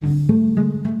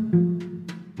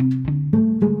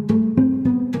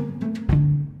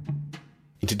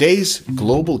today's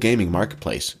global gaming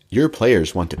marketplace, your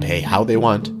players want to pay how they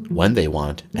want, when they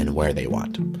want, and where they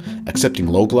want. Accepting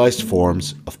localized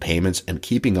forms of payments and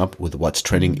keeping up with what's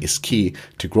trending is key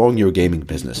to growing your gaming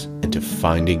business and to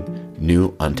finding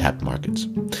new untapped markets.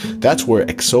 That's where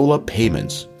Xsolla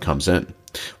Payments comes in.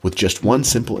 With just one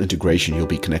simple integration, you'll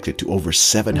be connected to over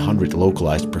 700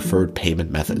 localized preferred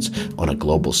payment methods on a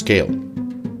global scale,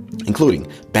 including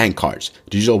bank cards,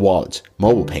 digital wallets,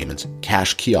 mobile payments,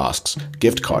 cash kiosks,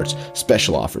 gift cards,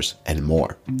 special offers, and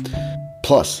more.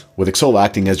 Plus, with Xsolla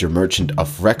acting as your merchant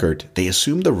of record, they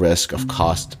assume the risk of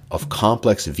cost of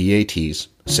complex VATs,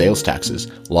 sales taxes,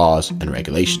 laws, and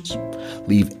regulations.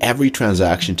 Leave every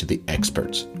transaction to the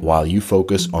experts while you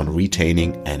focus on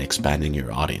retaining and expanding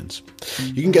your audience.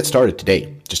 You can get started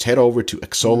today. Just head over to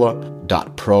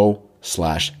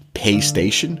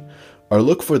xsolla.pro/paystation or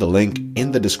look for the link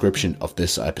in the description of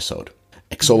this episode.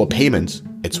 Xsolla Payments,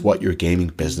 it's what your gaming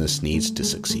business needs to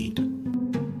succeed.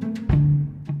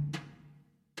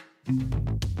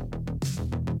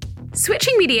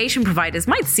 Switching mediation providers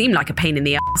might seem like a pain in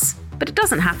the ass, but it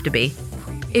doesn't have to be.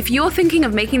 If you're thinking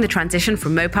of making the transition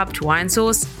from MoPub to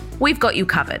ironSource, we've got you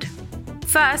covered.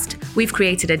 First, we've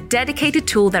created a dedicated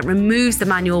tool that removes the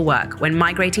manual work when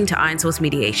migrating to ironSource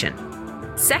mediation.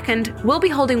 Second, we'll be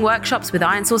holding workshops with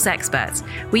ironSource experts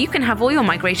where you can have all your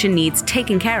migration needs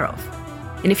taken care of.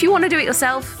 And if you want to do it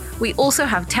yourself, we also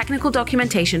have technical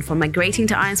documentation for migrating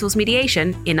to ironSource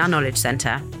mediation in our Knowledge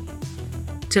Center.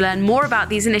 To learn more about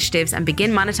these initiatives and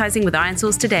begin monetizing with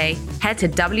ironSource today, head to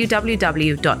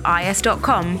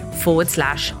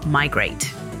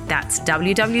www.is.com/migrate. That's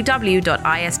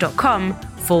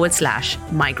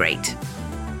www.is.com/migrate.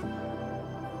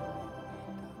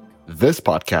 This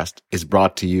podcast is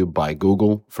brought to you by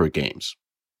Google for Games.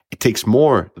 It takes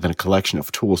more than a collection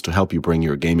of tools to help you bring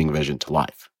your gaming vision to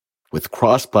life. With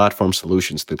cross-platform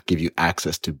solutions that give you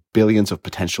access to billions of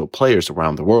potential players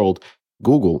around the world,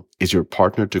 Google is your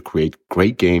partner to create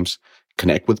great games,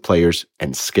 connect with players,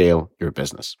 and scale your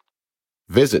business.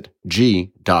 Visit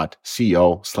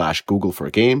g.co/Google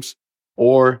for Games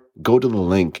or go to the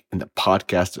link in the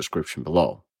podcast description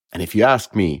below. And if you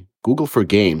ask me, Google for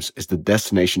Games is the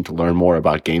destination to learn more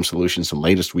about game solutions and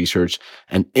latest research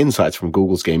and insights from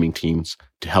Google's gaming teams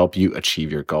to help you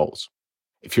achieve your goals.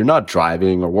 If you're not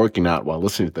driving or working out while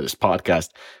listening to this podcast,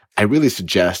 I really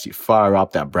suggest you fire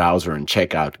up that browser and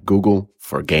check out Google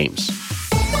for Games.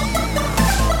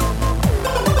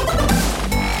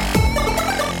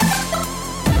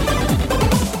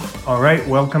 All right,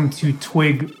 welcome to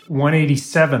Twig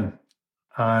 187.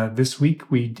 This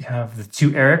week we have the two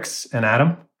Erics and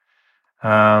Adam.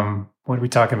 What are we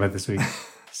talking about this week?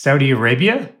 Saudi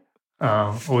Arabia.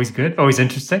 Always good, always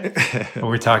interesting.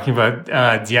 We're talking about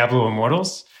Diablo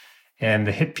Immortals and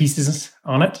the hit pieces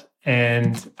on it.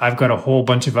 And I've got a whole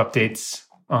bunch of updates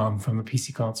from the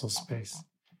PC console space.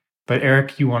 But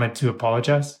Eric, you wanted to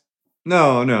apologize?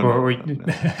 No.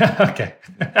 Okay.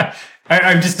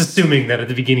 I'm just assuming that at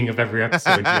the beginning of every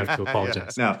episode you have to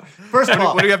apologize. No. First of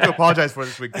all, what do you have to apologize for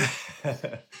this week?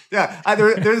 Yeah,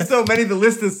 there's so many. The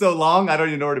list is so long. I don't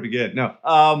even know where to begin. No.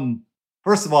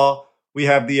 First of all, we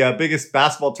have the biggest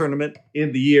basketball tournament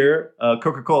in the year,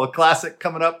 Coca-Cola Classic,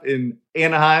 coming up in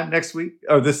Anaheim next week,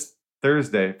 or this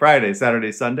Thursday, Friday,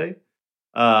 Saturday, Sunday.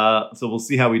 So we'll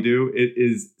see how we do. It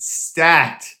is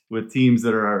stacked with teams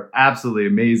that are absolutely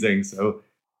amazing. So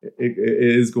it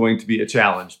is going to be a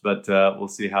challenge, but we'll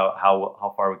see how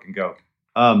far we can go.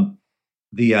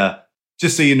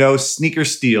 Just so you know, Sneaker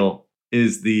Steel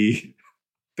is the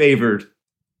favored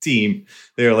team.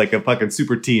 They're like a fucking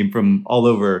super team from all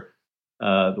over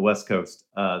the West Coast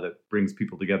that brings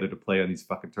people together to play on these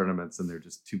fucking tournaments, and they're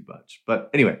just too much. But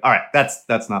anyway, all right, that's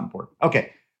not important.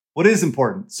 Okay, what is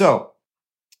important? So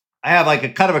I have like a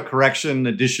kind of a correction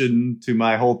addition to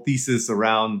my whole thesis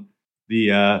around the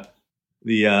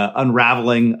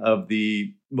unraveling of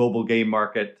the mobile game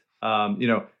market.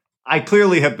 I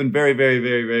clearly have been very, very,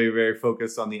 very, very, very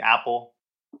focused on the Apple.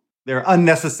 There are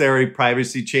unnecessary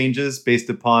privacy changes based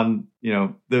upon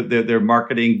their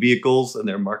marketing vehicles and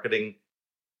their marketing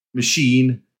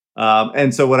machine.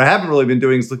 And so what I haven't really been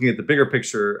doing is looking at the bigger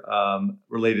picture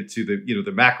related to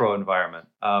the macro environment.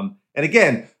 And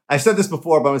again, I've said this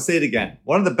before, but I'm going to say it again.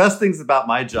 One of the best things about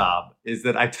my job is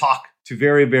that I talk to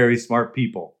very, very smart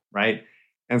people, right?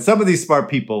 And some of these smart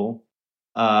people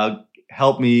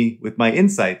help me with my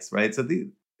insights, right? So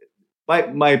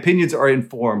my opinions are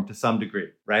informed to some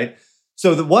degree, right?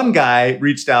 So the one guy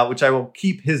reached out, which I will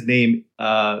keep his name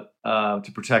to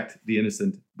protect the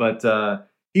innocent, but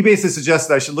he basically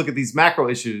suggested I should look at these macro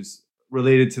issues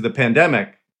related to the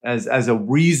pandemic as a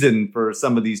reason for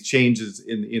some of these changes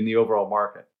in the overall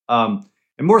market. And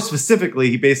And more specifically,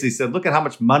 he basically said, look at how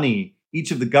much money each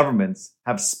of the governments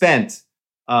have spent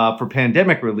for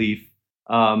pandemic relief,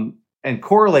 and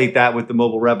correlate that with the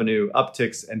mobile revenue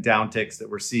upticks and downticks that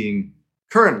we're seeing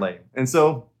currently. And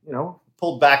so,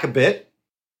 pulled back a bit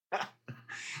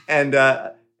and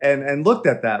looked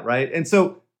at that, right? And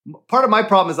so part of my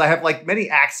problem is I have like many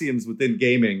axioms within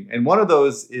gaming. And one of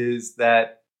those is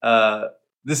that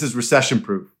this is recession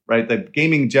proof, right? That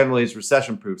gaming generally is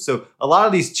recession proof. So a lot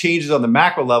of these changes on the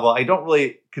macro level, I don't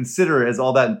really consider as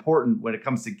all that important when it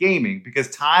comes to gaming, because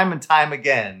time and time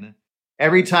again,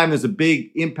 every time there's a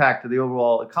big impact to the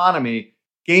overall economy,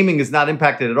 gaming is not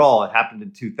impacted at all. It happened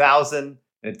in 2000,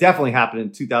 and it definitely happened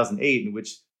in 2008, in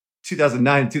which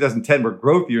 2009 and 2010 were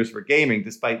growth years for gaming,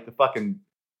 despite the fucking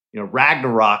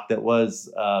Ragnarok that was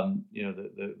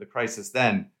the crisis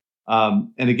then.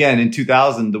 And again, in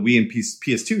 2000, the Wii and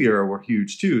PS2 era were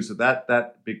huge too. So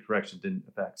that big correction didn't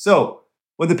affect. So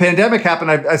when the pandemic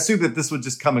happened, I assumed that this would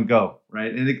just come and go,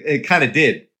 right? And it kind of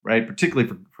did, right? Particularly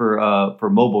for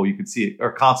mobile, you could see it,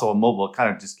 or console and mobile, it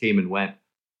kind of just came and went.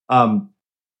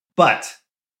 But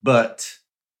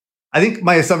I think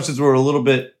my assumptions were a little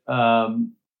bit.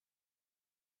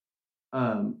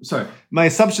 My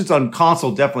assumptions on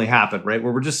console definitely happened, right?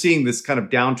 Where we're just seeing this kind of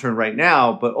downturn right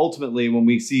now, but ultimately when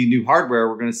we see new hardware,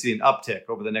 we're going to see an uptick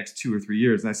over the next 2 or 3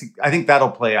 years. And I think that'll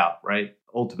play out, right?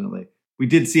 Ultimately, we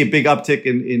did see a big uptick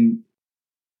in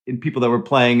people that were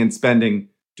playing and spending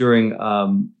during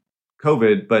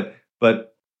COVID,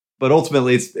 but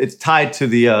ultimately it's tied to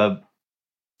the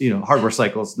hardware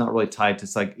cycle. It's not really tied to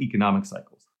like economic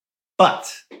cycles.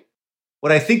 But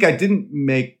what I think I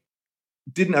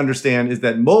didn't understand is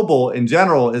that mobile in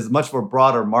general is much more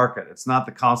broader market. It's not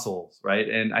the consoles, right?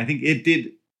 And I think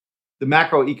the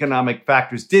macroeconomic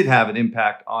factors did have an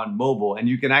impact on mobile, and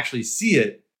you can actually see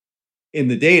it in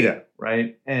the data,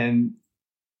 right? And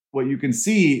what you can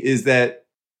see is that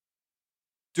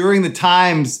during the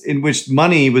times in which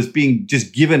money was being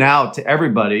just given out to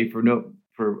everybody for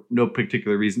no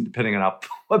particular reason, depending on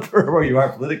where you are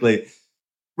politically,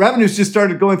 revenues just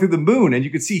started going through the moon, and you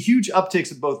could see huge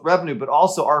upticks of both revenue, but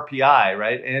also RPI,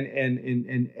 right,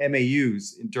 and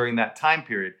MAUs during that time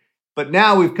period. But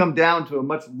now we've come down to a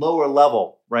much lower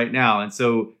level right now, and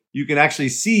so you can actually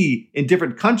see in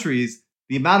different countries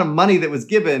the amount of money that was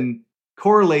given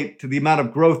correlate to the amount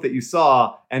of growth that you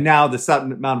saw, and now the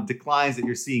sudden amount of declines that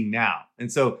you're seeing now. And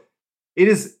so it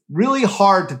is really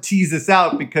hard to tease this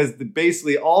out, because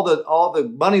basically all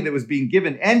the money that was being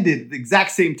given ended at the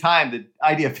exact same time that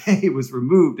IDFA was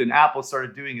removed and Apple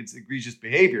started doing its egregious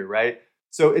behavior, right?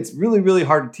 So it's really, really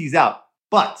hard to tease out.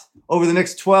 But over the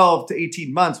next 12 to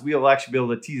 18 months, we'll actually be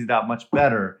able to tease it out much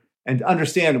better and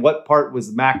understand what part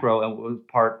was macro and what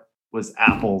part was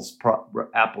Apple's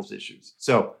issues.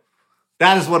 So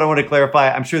that is what I want to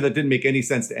clarify. I'm sure that didn't make any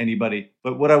sense to anybody,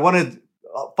 but what I wanted,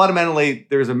 fundamentally,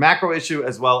 there's a macro issue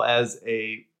as well as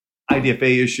a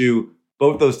IDFA issue.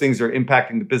 Both those things are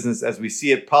impacting the business as we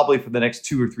see it probably for the next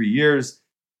 2 or 3 years.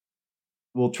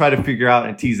 We'll try to figure out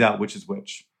and tease out which is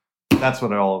which. That's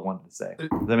what I wanted to say.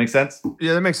 Does that make sense?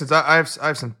 Yeah, that makes sense. I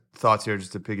have some thoughts here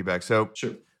just to piggyback. So,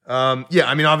 sure.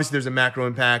 Obviously there's a macro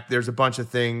impact. There's a bunch of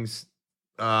things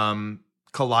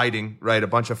colliding, right? A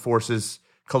bunch of forces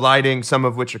colliding, some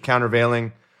of which are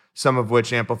countervailing, some of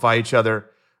which amplify each other.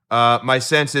 My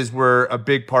sense is a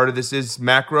big part of this is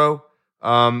macro.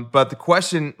 But the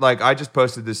question, like I just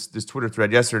posted this Twitter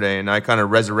thread yesterday, and I kind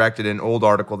of resurrected an old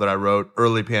article that I wrote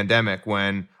early pandemic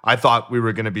when I thought we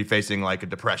were going to be facing like a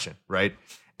depression, right?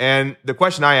 And the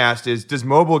question I asked is, does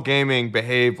mobile gaming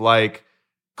behave like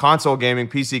console gaming,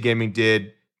 PC gaming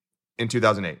did in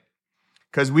 2008?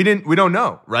 Because we don't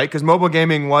know, right? Because mobile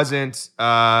gaming wasn't,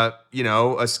 a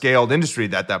scaled industry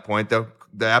at that point. The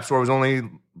App Store was only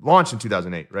launched in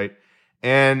 2008, right?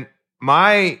 And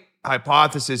my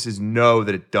hypothesis is no,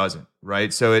 that it doesn't,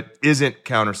 right? So it isn't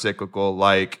countercyclical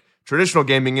like traditional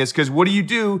gaming is, because what do you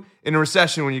do in a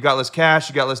recession when you got less cash,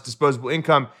 you got less disposable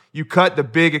income? You cut the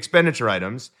big expenditure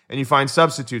items and you find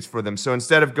substitutes for them. So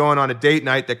instead of going on a date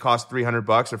night that costs $300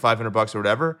 or $500 or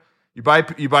whatever, you buy a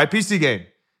PC game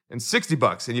and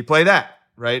 $60 and you play that,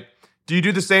 right? Do you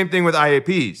do the same thing with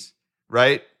IAPs,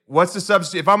 right? What's the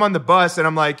substitute? If I'm on the bus and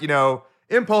I'm like,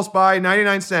 impulse buy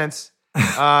 99 cents,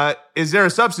 is there a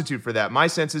substitute for that? My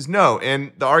sense is no.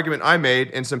 And the argument I made,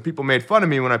 and some people made fun of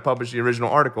me when I published the original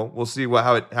article, we'll see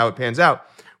how it pans out,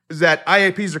 is that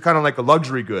IAPs are kind of like a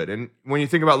luxury good. And when you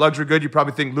think about luxury good, you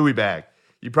probably think Louis bag.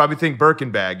 You probably think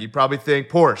Birkin bag. You probably think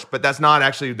Porsche. But that's not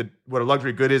actually what a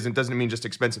luxury good is, and doesn't mean just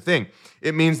expensive thing.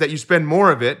 It means that you spend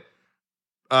more of it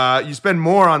you spend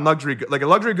more on luxury. Like a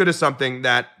luxury good is something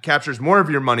that captures more of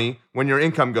your money when your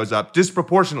income goes up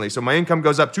disproportionately. So my income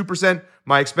goes up 2%,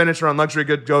 my expenditure on luxury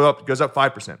good goes up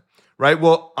 5%, right?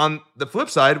 Well, on the flip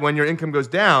side, when your income goes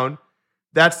down,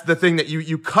 that's the thing that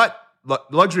you cut.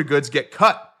 Luxury goods get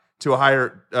cut to a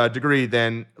higher degree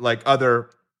than like other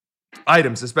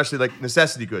items, especially like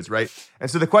necessity goods, right?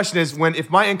 And so the question is, if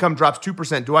my income drops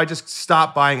 2%, do I just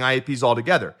stop buying IAPs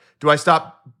altogether? Do I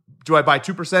buy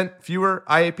 2% fewer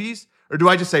IAPs, or do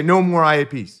I just say no more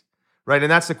IAPs, right?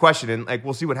 And that's the question, and like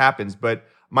we'll see what happens. But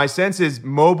my sense is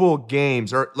mobile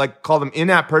games, or like call them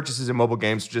in-app purchases in mobile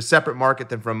games, which is a separate market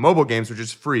than from mobile games, which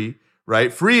is free,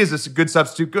 right? Free is a good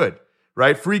substitute good,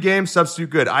 right? Free games, substitute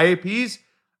good. IAPs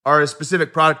are a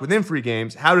specific product within free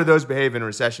games. How do those behave in a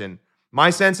recession? My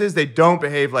sense is they don't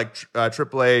behave like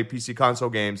AAA PC console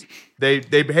games. They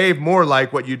behave more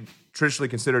like what you'd traditionally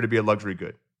consider to be a luxury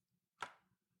good.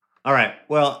 All right.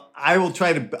 Well, I will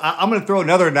try to. I'm going to throw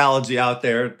another analogy out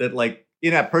there that like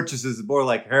in-app purchases is more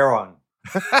like heroin.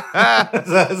 So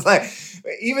it's like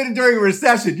even during a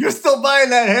recession, you're still buying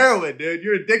that heroin, dude.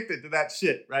 You're addicted to that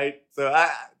shit, right? So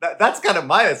that's kind of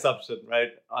my assumption, right,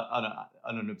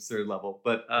 on an absurd level.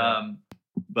 But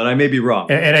I may be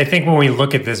wrong. And I think when we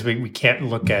look at this, we can't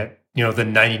look at the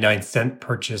 99-cent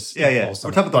purchase. Yeah. We're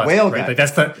talking about the whale guy. Like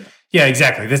that's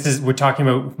exactly. We're talking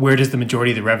about where does the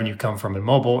majority of the revenue come from in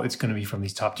mobile? It's going to be from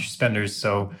these top tier spenders.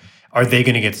 So are they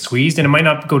going to get squeezed? And it might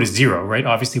not go to zero, right?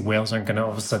 Obviously, whales aren't going to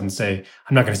all of a sudden say,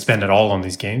 I'm not going to spend it all on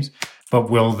these games. But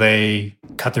will they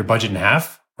cut their budget in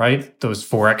half, right? Those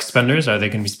 4X spenders, are they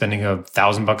going to be spending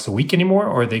 $1,000 a week anymore?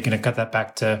 Or are they going to cut that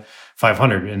back to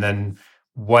 500? And then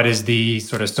what is the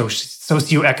sort of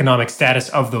socioeconomic status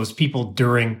of those people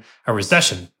during a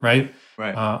recession, right?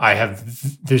 Right.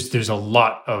 There's a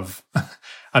lot of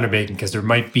underbaking because there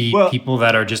might be people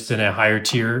that are just in a higher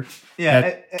tier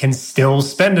that can still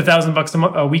spend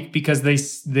 $1,000 a week because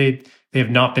they have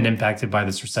not been impacted by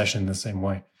this recession the same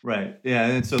way. Right. Yeah.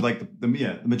 And so like the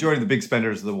majority of the big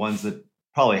spenders are the ones that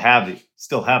probably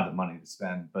still have the money to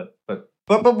spend, but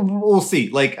we'll see.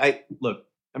 Like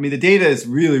I mean, the data is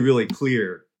really, really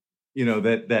clear,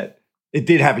 that it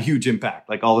did have a huge impact,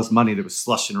 like all this money that was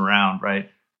slushing around, right,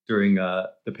 during the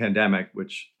pandemic,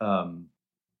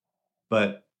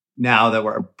 but now that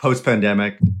we're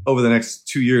post-pandemic, over the next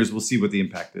 2 years, we'll see what the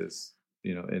impact is,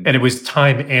 And it was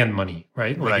time and money,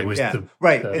 right? Like it was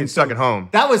and stuck at home.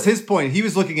 That was his point. He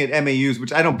was looking at MAUs,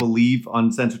 which I don't believe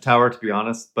on Sensor Tower, to be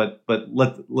honest, but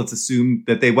let's assume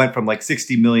that they went from like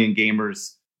 60 million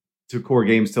gamers to core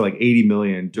games to like 80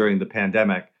 million during the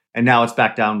pandemic. And now it's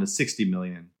back down to 60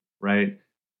 million, right?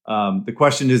 The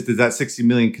question is, does that 60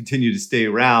 million continue to stay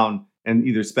around and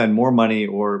either spend more money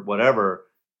or whatever?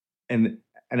 And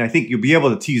I think you'll be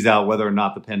able to tease out whether or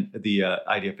not the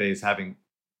IDFA is having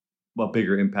a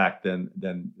bigger impact than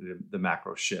the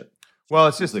macro shit.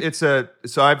 Well,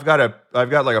 so I've got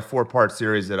like a 4-part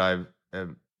series that I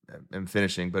am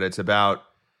finishing, but it's about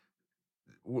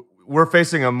we're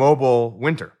facing a mobile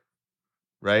winter.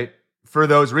 Right? For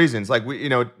those reasons, like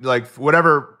like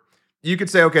whatever you could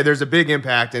say, okay, there's a big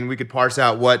impact and we could parse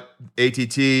out what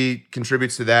ATT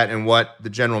contributes to that and what the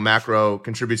general macro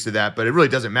contributes to that, but it really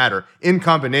doesn't matter. In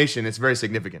combination, it's very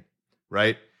significant,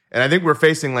 right? And I think we're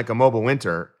facing like a mobile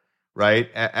winter,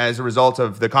 right? As a result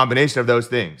of the combination of those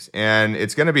things. And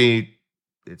it's going to be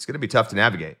tough to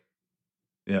navigate.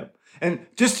 Yeah. And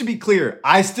just to be clear,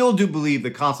 I still do believe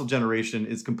the console generation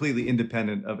is completely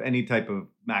independent of any type of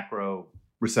macro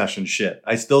recession shit.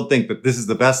 I still think that this is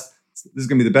going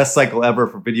to be the best cycle ever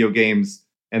for video games,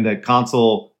 and that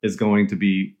console is going to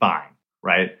be fine,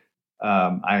 right?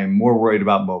 I am more worried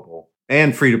about mobile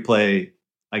and free to play,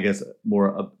 I guess,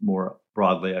 more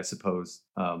broadly, I suppose,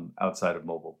 outside of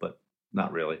mobile, but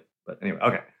not really. But anyway,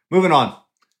 okay, moving on.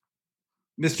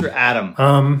 Mr.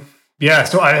 Adam. Yeah,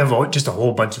 so I have just a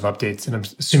whole bunch of updates, and I'm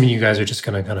assuming you guys are just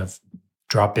going to kind of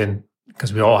drop in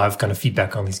because we all have kind of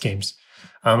feedback on these games.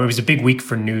 It was a big week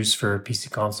for news for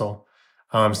PC console.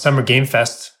 Summer Game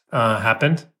Fest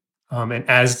happened, and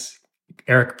as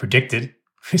Eric predicted,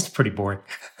 it's pretty boring.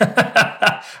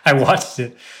 I watched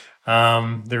it.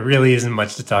 There really isn't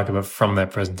much to talk about from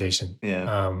that presentation.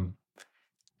 Yeah.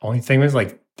 Only thing was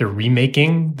like they're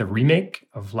remaking the remake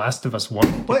of Last of Us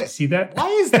 1. Did you see that? Why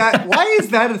is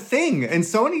that a thing? And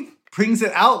Sony brings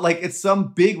it out like it's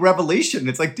some big revelation.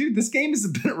 It's like, dude, this game has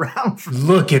been around for...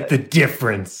 Look at the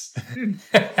difference. Dude,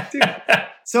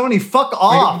 Sony, fuck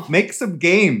off. Make some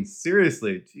games.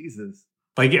 Seriously. Jesus.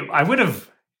 Like, I would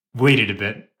have waited a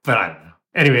bit, but I don't know.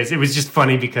 Anyways, it was just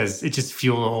funny because it just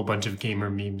fueled a whole bunch of gamer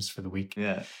memes for the week.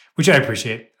 Yeah. Which I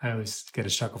appreciate. I always get a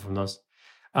chuckle from those.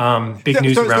 Big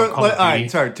news around Call of Duty. All right,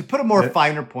 sorry. To put a more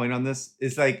finer point on this,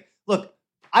 is like, look,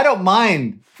 I don't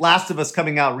mind Last of Us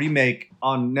coming out remake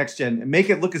on next gen and make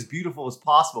it look as beautiful as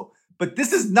possible. But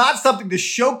this is not something to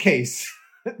showcase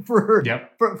for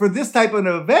this type of an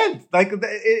event. Like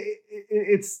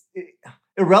it's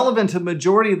irrelevant to the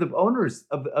majority of the owners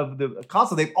of the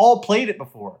console. They've all played it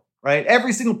before, right?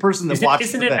 Every single person that watched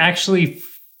isn't it actually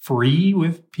free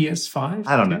with PS5?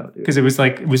 I don't know, because it was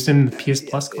in the PS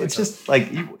Plus. It's just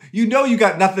like you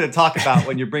got nothing to talk about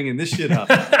when you're bringing this shit up.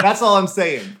 That's all I'm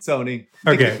saying, Sony.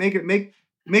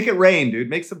 Make it rain, dude.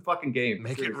 Make some fucking game.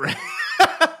 Make it rain.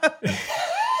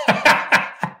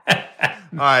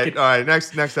 All right.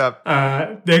 Next up.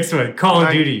 Next one, Call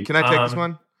of Duty. Can I take this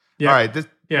one? Yeah. All right.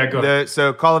 Go ahead.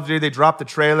 So Call of Duty, they dropped the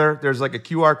trailer. There's like a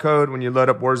QR code when you load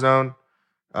up Warzone.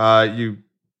 You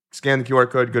scan the QR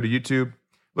code, go to YouTube.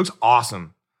 Looks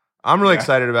awesome. I'm really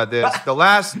excited about this. The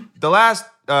last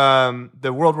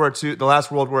World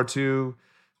War II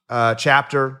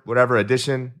chapter, whatever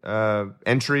edition,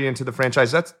 entry into the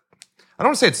franchise. I don't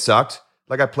want to say it sucked.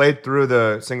 Like, I played through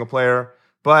the single player,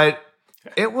 but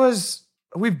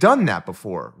we've done that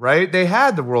before, right? They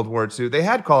had the World War II. They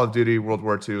had Call of Duty World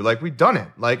War II. Like, we've done it.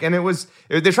 Like, and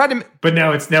they tried to. But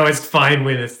now it's fine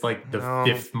when it's like the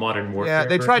fifth Modern Warfare. Yeah,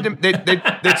 they tried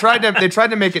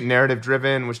to make it narrative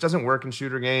driven, which doesn't work in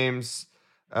shooter games.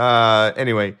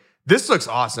 Anyway, this looks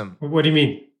awesome. What do you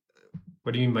mean?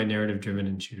 What do you mean by narrative driven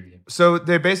in shooter games? So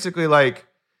they basically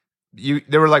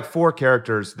there were like 4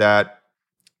 characters that,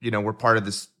 were part of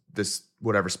this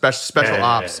whatever special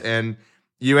ops, and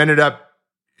you ended up.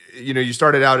 You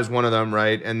started out as one of them,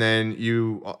 right? And then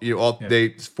they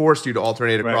forced you to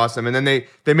alternate across them, and then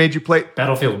they made you play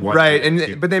Battlefield 1,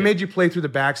 right? But they made you play through the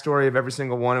backstory of every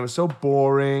single one. It was so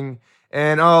boring,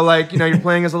 and you're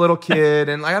playing as a little kid,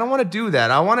 and I don't want to do that.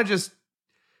 I want to just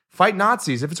fight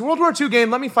Nazis. If it's a World War II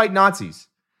game, let me fight Nazis,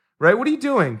 right? What are you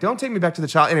doing? Don't take me back to the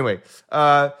child. Anyway,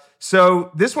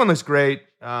 so this one looks great.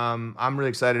 I'm really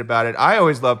excited about it. I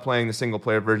always love playing the single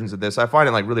player versions of this. I find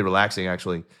it really relaxing,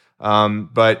 actually.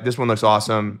 But this one looks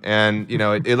awesome. And,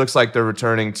 it looks like they're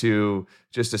returning to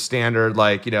just a standard,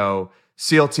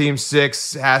 SEAL Team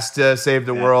 6 has to save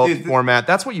the world format.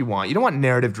 That's what you want. You don't want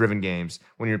narrative-driven games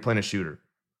when you're playing a shooter.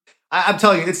 I'm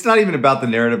telling you, it's not even about the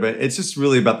narrative. It's just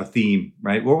really about the theme,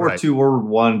 right? World War II, World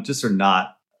War I just are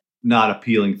not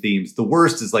appealing themes. The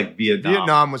worst is like Vietnam.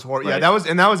 Vietnam was horrible. Right? Yeah,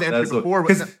 that was entry before.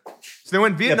 So they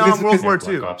went Vietnam, World War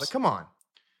II. Like, come on.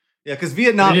 Yeah, because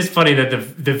Vietnam. It is funny that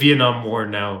the Vietnam War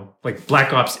now, like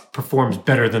Black Ops, performs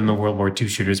better than the World War II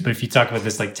shooters. But if you talk about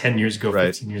this 10 years ago,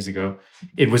 15 years ago,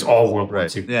 it was all World War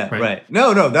II. Yeah, right.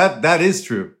 No, that is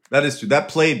true. That is true. That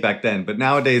played back then. But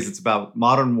nowadays, it's about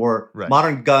modern war,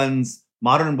 modern guns,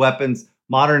 modern weapons,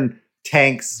 modern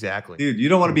tanks. Exactly, dude. You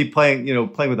don't want to be playing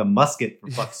with a musket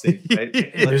for fuck's sake, right?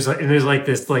 there's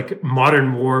this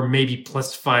modern war, maybe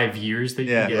plus 5 years that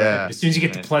you can get. As soon as you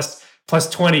get to plus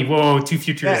 20, whoa, 2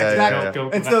 futures. Yeah, exactly.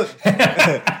 And so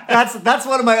that's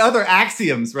one of my other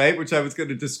axioms, right? Which I was going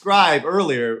to describe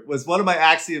earlier. Was one of my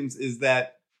axioms is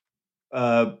that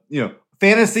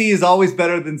fantasy is always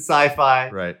better than sci-fi,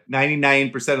 right?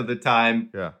 99% of the time,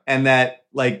 and that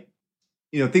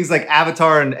things like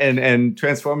Avatar and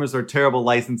Transformers are terrible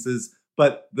licenses.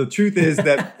 But the truth is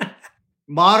that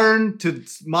modern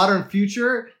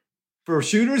future for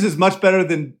shooters is much better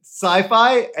than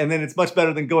sci-fi, and then it's much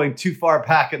better than going too far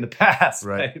back in the past.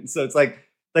 Right? And so it's like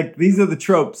these are the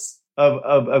tropes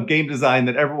of game design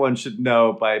that everyone should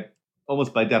know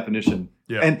almost by definition.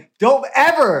 Yeah. And don't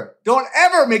ever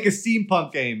make a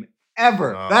steampunk game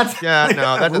ever. No. That's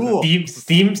that's a rule.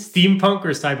 Steampunk or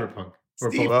cyberpunk?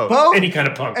 Steampunk? Any kind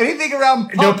of punk. Anything around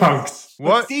punk. No punks.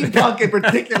 What? Steampunk in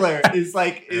particular is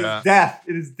death.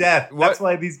 It is death. What? That's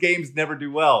why these games never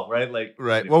do well, right?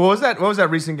 Right. Well, what was that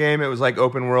recent game? It was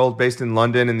open world based in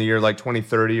London in the year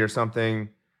 2030 or something.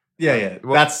 Yeah.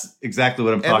 Well, that's exactly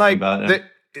what I'm talking about. I'm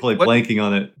totally blanking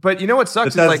on it. But you know what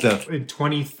sucks? It's in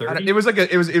 2030. It was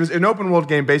it was an open world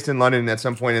game based in London at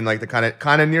some point in the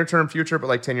kind of near term future,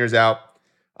 but 10 years out.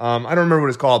 I don't remember what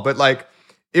it's called, but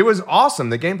it was awesome.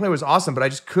 The gameplay was awesome, but I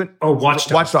just couldn't. Oh, Watch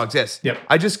Dogs. Yes. Yep.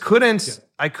 I just couldn't. Yeah.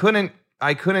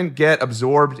 I couldn't get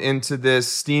absorbed into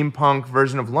this steampunk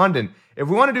version of London. If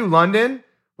we want to do London,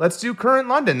 let's do current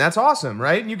London. That's awesome,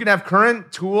 right? And you can have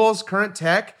current tools, current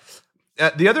tech.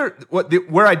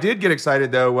 Where I did get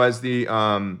excited though was the.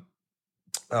 Oh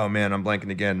man, I'm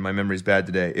blanking again. My memory's bad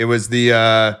today. It was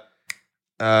the.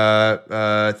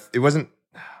 It wasn't.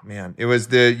 Man, it was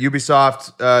the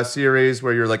Ubisoft series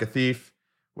where you're like a thief.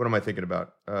 What am I thinking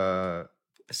about?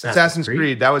 Assassin's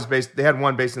Creed. That was based. They had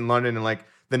one based in London in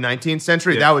the 19th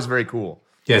century. Yeah. That was very cool.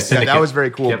 Yeah, Yeah, Syndicate. that was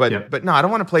very cool. Yep, but yep. but no, I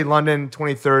don't want to play London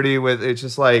 2030 with it's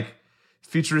just like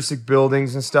futuristic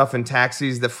buildings and stuff and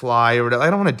taxis that fly or whatever. I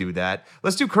don't want to do that.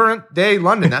 Let's do current day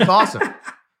London. That's awesome.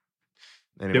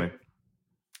 Anyway. Yep.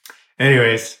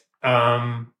 Anyways,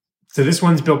 so this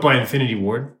one's built by Infinity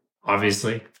Ward,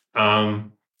 obviously,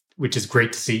 which is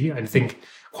great to see. I think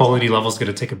quality level is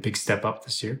going to take a big step up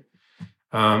this year.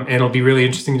 And it'll be really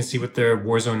interesting to see what their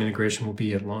Warzone integration will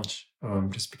be at launch.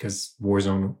 Just because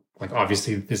Warzone, like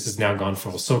obviously this has now gone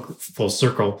full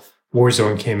circle.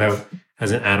 Warzone came out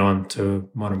as an add-on to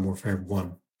Modern Warfare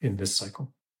 1 in this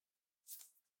cycle.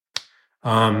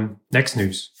 Next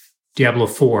news, Diablo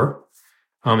 4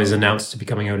 is announced to be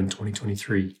coming out in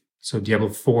 2023. So Diablo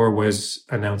 4 was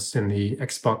announced in the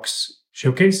Xbox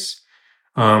showcase.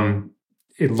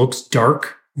 It looks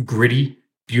dark, gritty,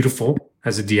 beautiful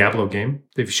as a Diablo game.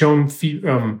 They've shown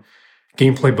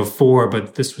gameplay before,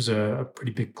 but this was a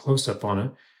pretty big close-up on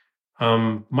it.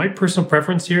 My personal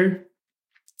preference here,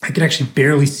 I could actually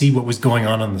barely see what was going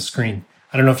on the screen.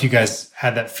 I don't know if you guys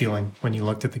had that feeling when you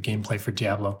looked at the gameplay for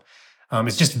Diablo.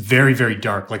 It's just very, very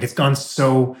dark. Like it's gone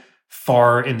so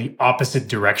far in the opposite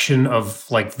direction of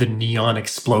like the neon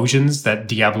explosions that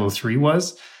Diablo 3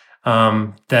 was,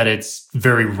 that it's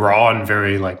very raw and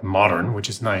very like modern, which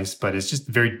is nice, but it's just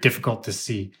very difficult to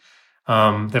see.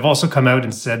 They've also come out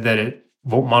and said that it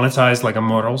won't monetize like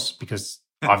Immortals because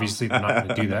obviously they're not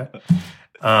going to do that.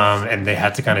 And they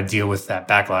had to kind of deal with that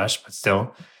backlash, but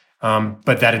still.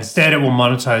 But that instead it will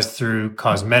monetize through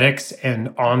cosmetics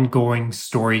and ongoing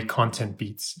story content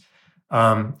beats.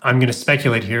 I'm going to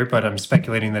speculate here, but I'm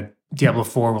speculating that Diablo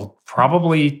 4 will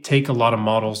probably take a lot of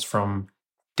models from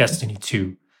Destiny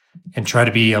 2 and try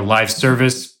to be a live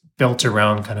service built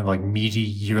around kind of like meaty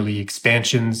yearly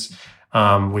expansions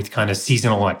with kind of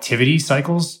seasonal activity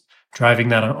cycles driving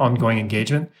that ongoing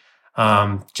engagement.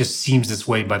 Just seems this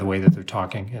way by the way that they're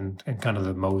talking and kind of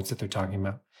the modes that they're talking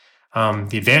about.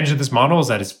 The advantage of this model is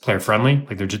that it's player friendly.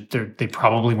 Like they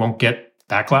probably won't get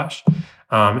backlash.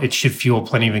 It should fuel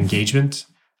plenty of engagement,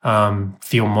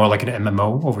 feel more like an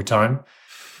MMO over time.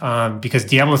 Because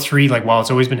Diablo 3, like while it's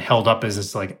always been held up as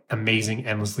this like amazing,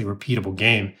 endlessly repeatable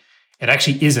game, it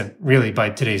actually isn't really by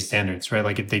today's standards, right?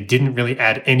 Like if they didn't really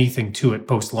add anything to it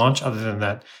post-launch other than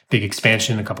that big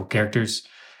expansion, a couple characters,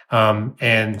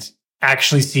 and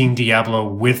actually seeing Diablo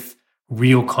with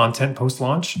real content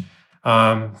post-launch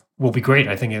will be great.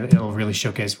 I think it'll really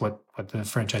showcase what the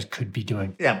franchise could be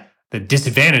doing. Yeah. The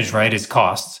disadvantage, right, is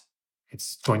cost.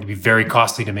 It's going to be very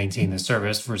costly to maintain the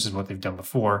service versus what they've done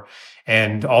before.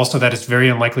 And also that it's very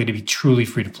unlikely to be truly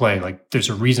free to play. Like there's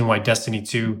a reason why Destiny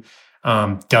 2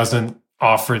 doesn't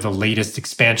offer the latest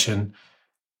expansion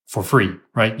for free,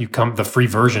 right? The free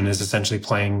version is essentially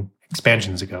playing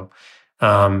expansions ago.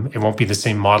 It won't be the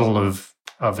same model of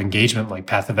engagement like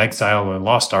Path of Exile or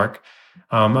Lost Ark,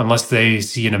 unless they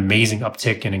see an amazing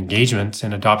uptick in engagement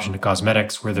and adoption of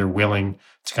cosmetics where they're willing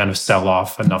to kind of sell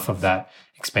off enough of that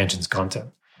expansion's content.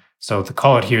 So the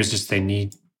call out here is just they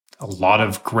need a lot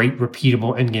of great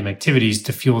repeatable in-game activities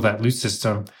to fuel that loot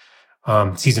system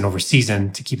season over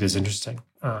season to keep this interesting.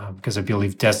 Because I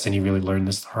believe Destiny really learned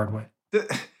this the hard way.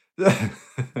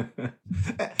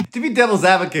 To be devil's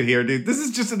advocate here, dude, this is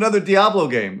just another Diablo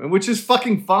game, which is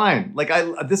fucking fine. Like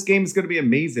this game is going to be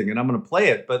amazing and I'm going to play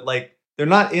it, but like they're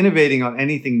not innovating on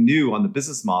anything new on the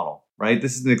business model, right?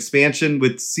 This is an expansion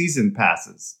with season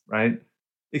passes, right?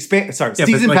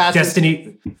 Season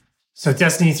passes.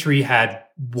 Destiny 3 had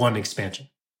one expansion,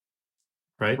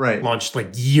 right? Right. Launched like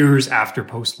years after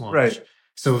post-launch. Right.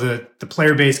 So the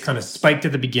player base kind of spiked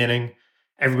at the beginning.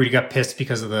 Everybody got pissed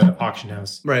because of the auction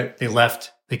house. Right. They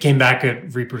left. They came back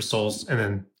at Reaper of Souls and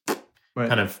then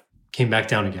kind of came back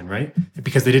down again, right?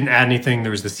 Because they didn't add anything.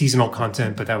 There was the seasonal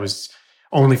content, but that was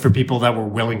only for people that were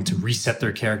willing to reset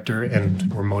their character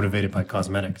and were motivated by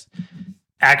cosmetics.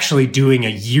 Actually doing a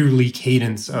yearly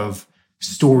cadence of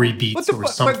story beats or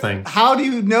something. How do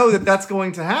you know that that's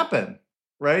going to happen?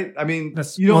 Right? I mean,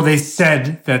 they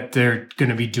said that they're going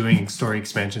to be doing story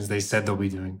expansions. They said they'll be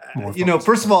doing more.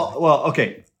 First of all, well,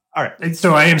 okay. All right. And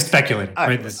so I am speculating,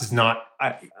 right? This is not...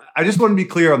 I just want to be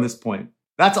clear on this point.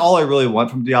 That's all I really want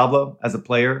from Diablo as a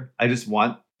player. I just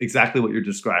want exactly what you're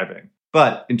describing.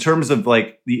 But in terms of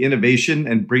like the innovation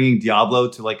and bringing Diablo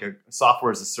to like a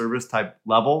software as a service type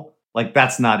level, like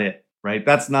that's not it, right?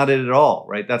 That's not it at all,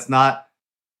 right? That's not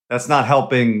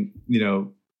helping,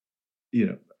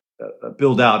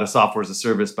 build out a software as a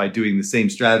service by doing the same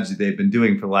strategy they've been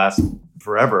doing for the last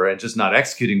forever and just not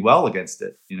executing well against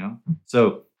it,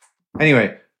 So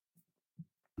anyway,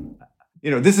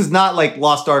 this is not like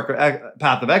Lost Ark or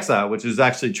Path of Exile, which is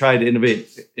actually trying to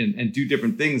innovate and do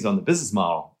different things on the business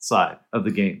model side of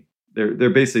the game. They're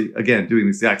basically, again, doing the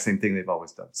exact same thing they've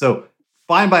always done. So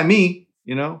fine by me,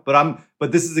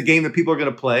 but this is a game that people are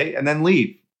going to play and then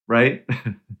leave, right?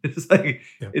 It's like,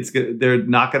 they're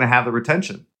not going to have the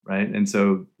retention, right? And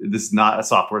so this is not a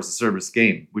software as a service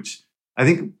game, which I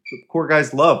think the core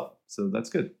guys love. So that's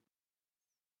good.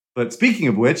 But speaking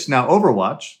of which, now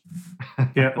Overwatch.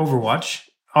 Yeah, Overwatch.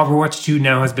 Overwatch 2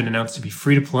 now has been announced to be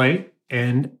free to play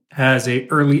and has a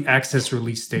early access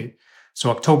release date. So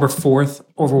October 4th,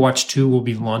 Overwatch 2 will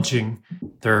be launching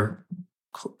their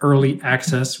early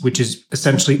access, which is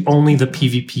essentially only the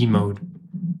PvP mode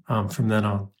from then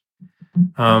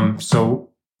on. So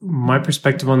my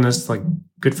perspective on this, like,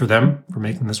 good for them for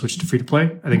making the switch to free to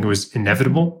play. I think it was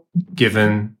inevitable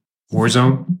given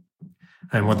Warzone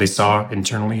and what they saw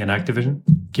internally in Activision,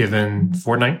 given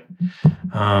Fortnite.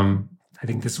 I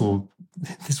think this will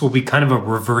be kind of a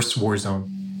reverse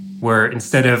Warzone, where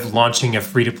instead of launching a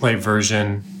free-to-play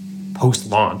version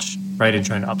post-launch, right, and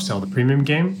trying to upsell the premium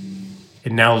game,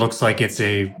 it now looks like it's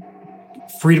a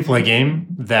free-to-play game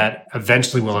that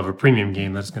eventually will have a premium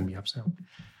game that's going to be upsold.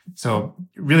 So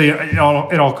really, it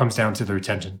all comes down to the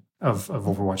retention of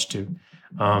Overwatch 2.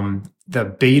 The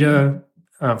beta,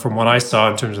 from what I saw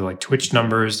in terms of like Twitch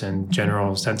numbers and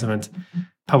general sentiment,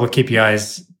 public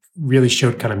KPIs really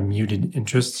showed kind of muted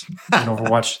interest in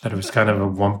Overwatch, that it was kind of a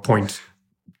 1.1,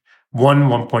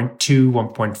 1.2,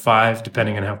 1.5,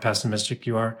 depending on how pessimistic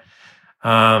you are.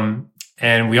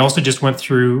 And we also just went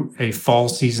through a fall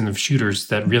season of shooters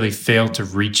that really failed to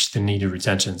reach the needed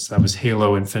retention. So that was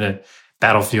Halo Infinite,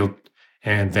 Battlefield,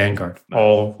 and Vanguard,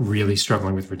 all really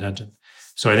struggling with retention.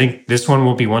 So I think this one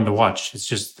will be one to watch. It's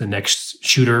just the next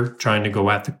shooter trying to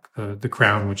go at the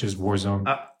crown, which is Warzone,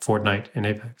 Fortnite, and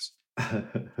Apex.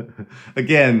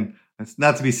 Again, it's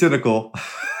not to be cynical.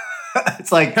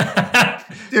 It's like,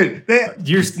 dude,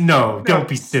 don't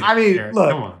be cynical. I mean, Eric.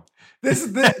 look, come on. This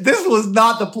was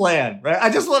not the plan, right? I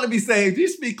just want to be saying,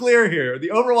 just to be clear here, the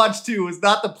Overwatch 2 was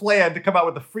not the plan to come out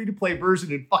with a free-to-play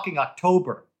version in fucking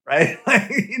October, right?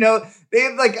 They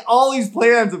had like all these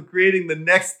plans of creating the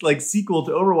next like sequel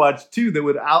to Overwatch 2 that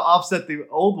would offset the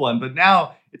old one, but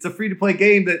now it's a free-to-play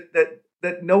game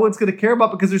that no one's going to care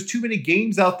about because there's too many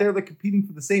games out there that are competing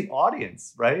for the same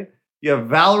audience, right? You have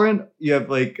Valorant, you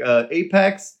have like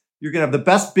Apex, you're going to have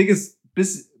the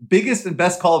biggest and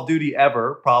best Call of Duty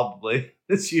ever, probably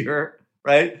this year,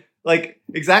 right? Like,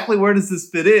 exactly where does this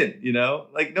fit in?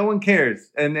 Like, no one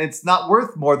cares, and it's not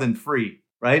worth more than free,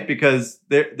 right? Because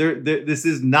this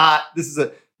is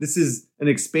an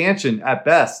expansion at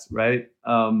best, right?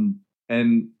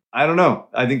 And I don't know.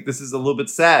 I think this is a little bit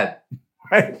sad,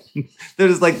 right? They're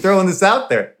just like throwing this out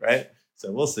there, right?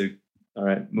 So we'll see. All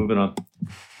right, moving on.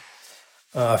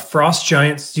 Frost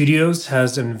Giant Studios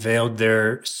has unveiled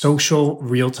their social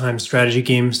real-time strategy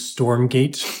game,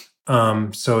 Stormgate.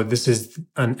 So this is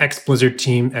an ex-Blizzard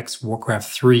team,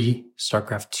 ex-Warcraft 3,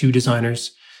 StarCraft 2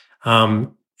 designers.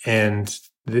 And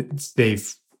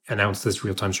they've announced this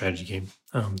real-time strategy game.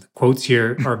 The quotes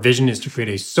here, our vision is to create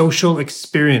a social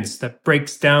experience that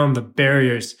breaks down the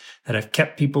barriers that have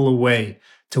kept people away,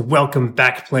 to welcome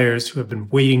back players who have been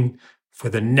waiting for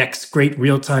the next great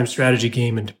real-time strategy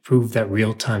game, and to prove that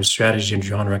real-time strategy and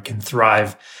genre can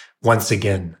thrive once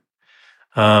again.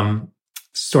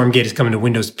 Stormgate is coming to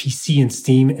Windows PC and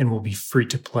Steam and will be free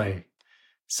to play.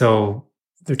 So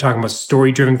they're talking about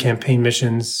story-driven campaign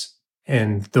missions,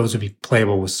 and those will be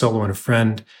playable with solo and a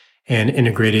friend, and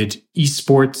integrated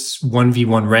esports,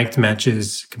 1v1 ranked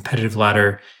matches, competitive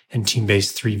ladder, and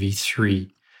team-based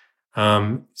 3v3.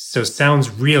 So sounds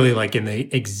really like in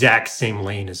the exact same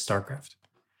lane as StarCraft,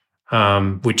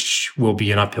 which will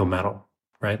be an uphill battle,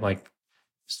 right? Like,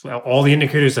 all the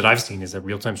indicators that I've seen is that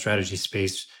real-time strategy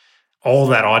space, all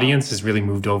that audience has really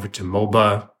moved over to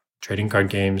MOBA, trading card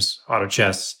games, auto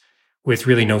chess, with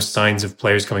really no signs of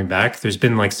players coming back. There's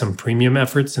been like some premium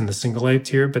efforts in the single A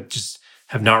tier, but just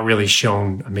have not really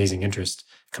shown amazing interest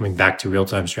coming back to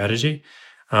real-time strategy.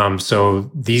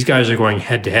 So these guys are going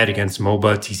head-to-head against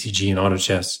MOBA, TCG, and auto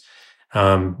chess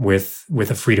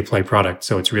with a free-to-play product.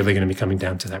 So it's really going to be coming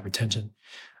down to that retention.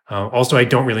 Also, I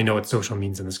don't really know what social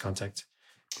means in this context.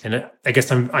 And I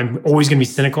guess I'm always going to be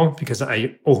cynical, because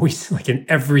I always, like in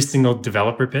every single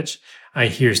developer pitch, I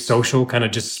hear social kind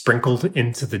of just sprinkled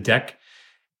into the deck,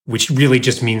 which really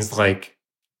just means like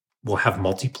we'll have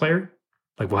multiplayer,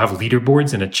 like we'll have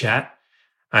leaderboards in a chat.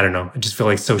 I don't know. I just feel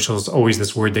like social is always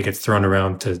this word that gets thrown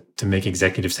around to make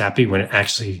executives happy, when it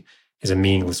actually is a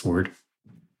meaningless word.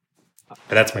 But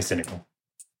that's my cynical.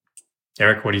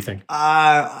 Eric, what do you think?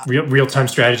 Real-time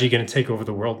strategy going to take over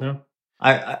the world now?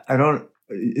 I don't.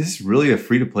 Is this really a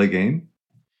free-to-play game?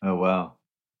 Oh, wow.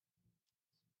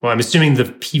 Well, I'm assuming the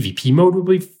PvP mode will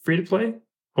be free to play.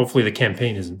 Hopefully, the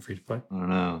campaign isn't free to play. I don't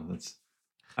know.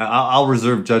 I'll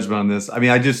reserve judgment on this. I mean,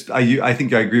 I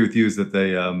think I agree with you is that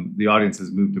the audience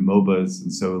has moved to MOBAs,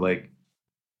 and so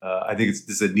I think this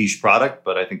is a niche product,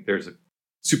 but I think there's a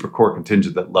super core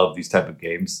contingent that love these type of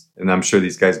games, and I'm sure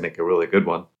these guys make a really good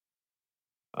one.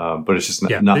 But it's just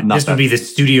not. This would be the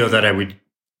studio that I would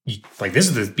like.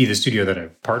 This would be the studio that I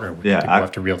partner with. Yeah, to go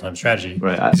after real time strategy.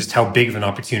 Right. Just how big of an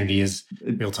opportunity is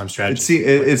real time strategy?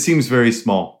 It seems very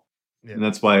small, and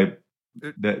that's why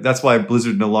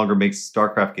Blizzard no longer makes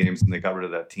StarCraft games, and they got rid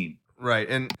of that team. Right,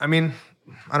 and I mean,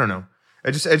 I don't know.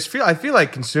 I feel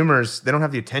like consumers, they don't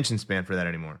have the attention span for that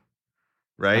anymore.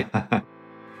 Right?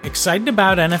 Excited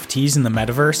about NFTs in the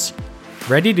metaverse?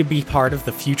 Ready to be part of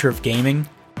the future of gaming?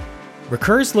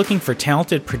 Recur is looking for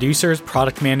talented producers,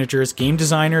 product managers, game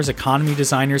designers, economy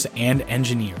designers, and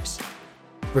engineers.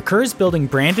 Recur is building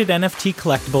branded NFT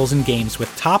collectibles and games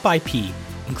with top IP,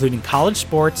 including college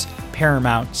sports,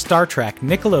 Paramount, Star Trek,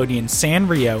 Nickelodeon,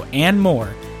 Sanrio, and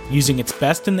more, using its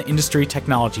best-in-the-industry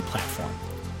technology platform.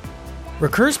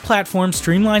 Recur's platform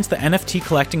streamlines the NFT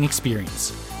collecting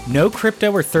experience. No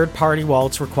crypto or third-party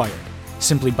wallets required.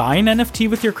 Simply buy an NFT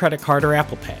with your credit card or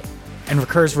Apple Pay. And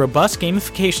Recur's robust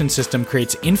gamification system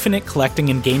creates infinite collecting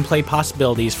and gameplay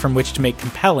possibilities from which to make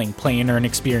compelling play-and-earn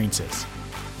experiences.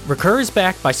 Recur is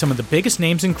backed by some of the biggest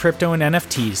names in crypto and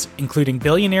NFTs, including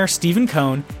billionaire Stephen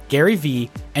Cohn, Gary Vee,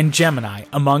 and Gemini,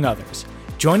 among others.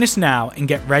 Join us now and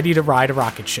get ready to ride a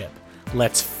rocket ship.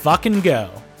 Let's fucking go.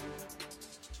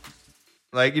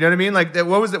 Like, you know what I mean? Like,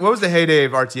 what was the heyday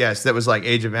of RTS? That was like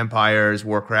Age of Empires,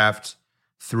 Warcraft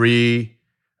 3.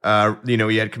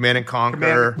 You had Command and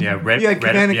Conquer.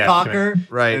 Command and Conquer,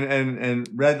 right? And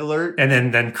Red Alert,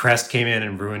 and then Crest came in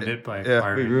and ruined it by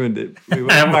we ruined it. We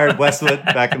acquired Westwood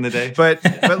back in the day. But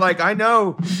like, I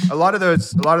know a lot of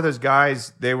those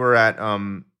guys. They were at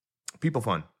People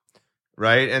Fun,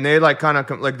 right? And they like kind of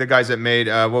like the guys that made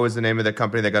what was the name of the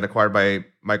company that got acquired by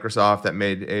Microsoft that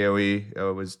made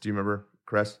AOE? Do you remember,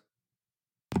 Crest?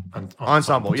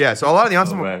 Ensemble, yeah. So a lot of the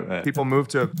Ensemble people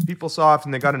moved to PeopleSoft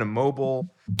and they got into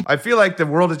mobile. I feel like the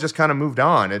world has just kind of moved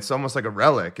on. It's almost like a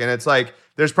relic, and it's like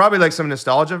there's probably like some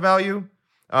nostalgia value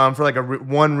for like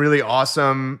one really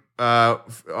awesome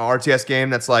RTS game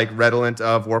that's like redolent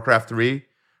of Warcraft 3.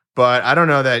 But I don't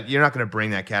know that you're not going to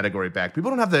bring that category back.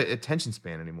 People don't have the attention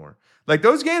span anymore. Like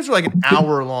those games were like an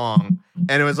hour long,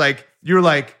 and it was like you're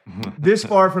like this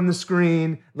far from the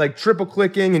screen, like triple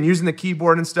clicking and using the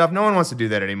keyboard and stuff. No one wants to do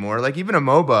that anymore. Like even a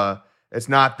MOBA, it's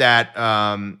not that.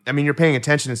 I mean, you're paying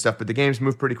attention and stuff, but the games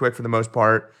move pretty quick for the most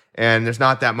part, and there's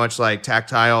not that much like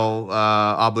tactile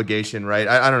obligation, right?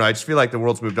 I don't know. I just feel like the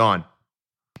world's moved on.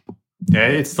 Yeah,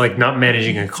 it's like not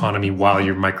managing an economy while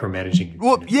you're micromanaging.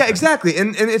 Well, yeah, exactly,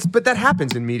 and but that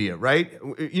happens in media, right?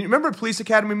 You remember Police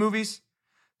Academy movies?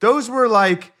 Those were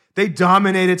like, they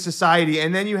dominated society.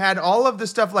 And then you had all of the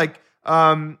stuff like,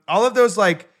 all of those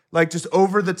like just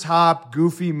over the top,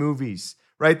 goofy movies,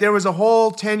 right? There was a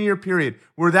whole 10-year period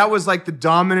where that was like the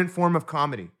dominant form of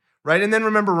comedy, right? And then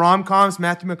remember rom-coms,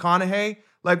 Matthew McConaughey?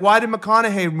 Like, why did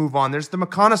McConaughey move on? There's the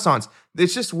McConaissance.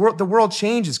 It's just the world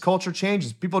changes, culture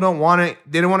changes. People don't want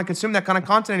to consume that kind of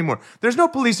content anymore. There's no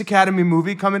Police Academy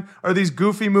movie coming, or these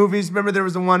goofy movies. Remember there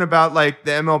was the one about like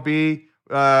the MLB.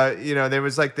 There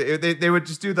was like they would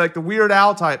just do like the Weird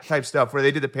Al type stuff where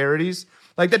they did the parodies.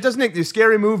 Like that doesn't make the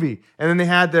Scary Movie, and then they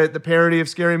had the parody of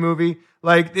Scary Movie.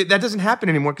 Like that doesn't happen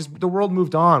anymore because the world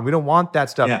moved on. We don't want that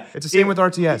stuff. Yeah. It's the same with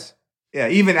RTS. Yeah,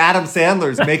 even Adam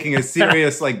Sandler's making a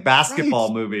serious like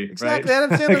basketball movie. Exactly. Right?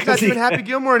 Adam Sandler's not even Happy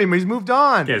Gilmore anymore. He's moved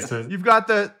on. Yeah, so you've got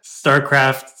the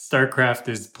StarCraft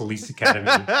is Police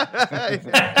Academy.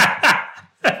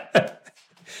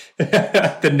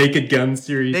 The Naked Gun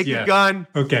series. Naked Gun.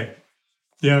 Okay.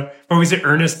 Yeah. What was it?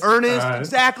 Ernest?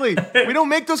 Exactly. We don't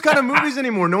make those kind of movies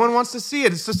anymore. No one wants to see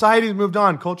it. Society's moved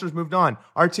on. Culture's moved on.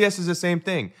 RTS is the same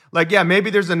thing. Like, yeah, maybe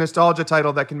there's a nostalgia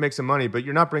title that can make some money, but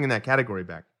you're not bringing that category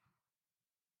back.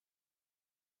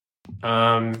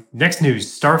 Next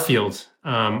news, Starfield,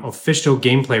 official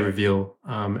gameplay reveal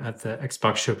at the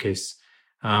Xbox Showcase.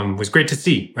 Was great to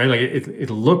see, right? Like it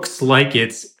looks like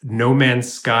it's No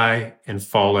Man's Sky and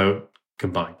Fallout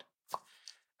combined.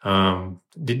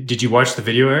 Did you watch the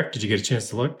video, Eric? Did you get a chance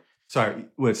to look? Sorry,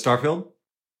 what, Starfield?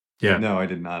 Yeah. No, I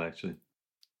did not actually.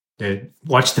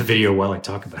 Watch the video while I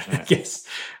talk about it, I guess.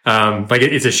 Like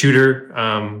it's a shooter,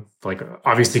 like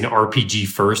obviously an RPG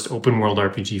first, open world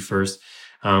RPG first.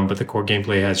 But the core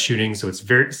gameplay has shooting, so it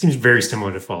seems very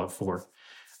similar to Fallout 4.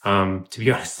 To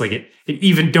be honest, like it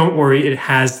even, don't worry, it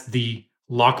has the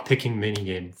lock-picking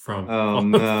minigame from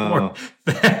Fallout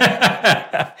 4.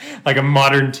 Like a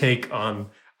modern take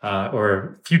on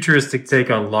or futuristic take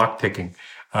on lockpicking,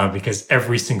 because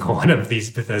every single one of these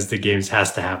Bethesda games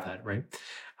has to have that, right?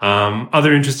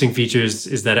 Other interesting features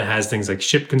is that it has things like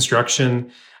ship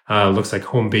construction, looks like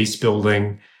home base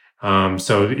building.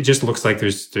 So it just looks like they're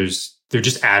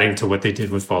just adding to what they did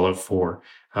with Fallout 4,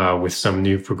 with some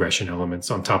new progression elements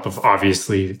on top of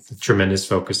obviously the tremendous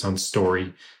focus on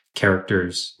story,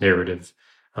 characters, narrative,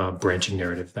 branching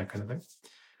narrative, that kind of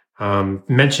thing.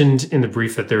 Mentioned in the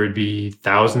brief that there would be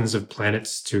thousands of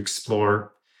planets to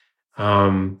explore.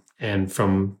 And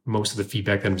from most of the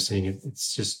feedback that I'm seeing,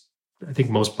 it's just, I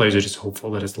think most players are just hopeful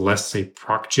that it's less, say,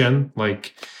 proc gen,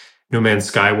 like No Man's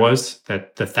Sky was,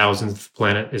 that the 1000th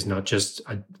planet is not just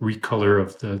a recolor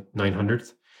of the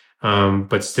 900th,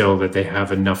 but still that they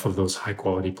have enough of those high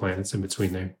quality planets in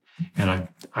between there. And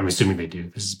I'm assuming they do.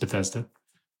 This is Bethesda.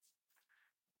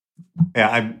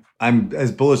 Yeah, I'm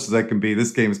as bullish as I can be.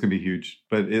 This game is going to be huge,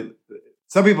 but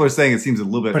some people are saying it seems a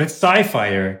little bit. But it's sci-fi,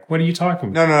 Eric. What are you talking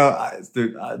about?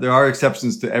 No. There are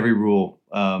exceptions to every rule,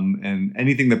 and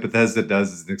anything that Bethesda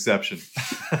does is an exception.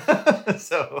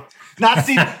 So not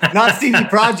CD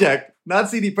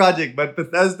Projekt, but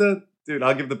Bethesda, dude.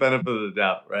 I'll give the benefit of the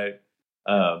doubt, right?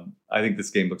 I think this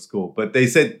game looks cool, but they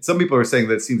said some people are saying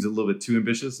that it seems a little bit too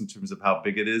ambitious in terms of how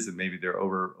big it is, and maybe they're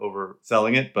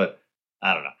overselling it. But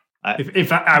I don't know.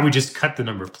 If I would just cut the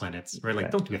number of planets, right? Like,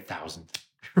 don't do 1,000.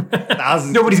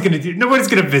 1,000. Nobody's gonna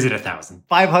visit 1,000.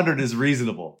 500 is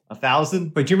reasonable.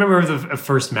 1,000. But do you remember the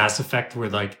first Mass Effect where,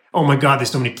 like, oh my God,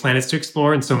 there's so many planets to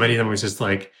explore, and so many of them was just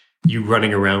like you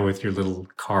running around with your little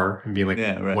car and being like,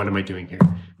 What am I doing here?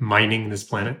 Mining this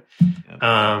planet.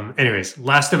 Yeah. Anyways,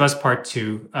 Last of Us Part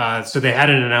 2. So they had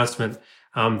an announcement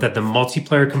that the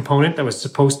multiplayer component that was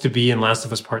supposed to be in Last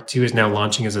of Us Part 2 is now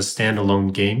launching as a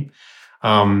standalone game.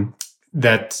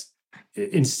 That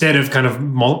instead of kind of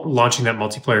launching that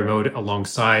multiplayer mode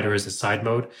alongside or as a side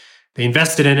mode, they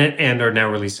invested in it and are now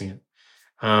releasing it.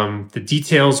 The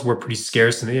details were pretty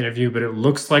scarce in the interview, but it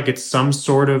looks like it's some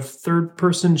sort of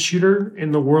third-person shooter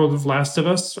in the world of Last of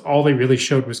Us. All they really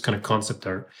showed was kind of concept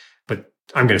art, but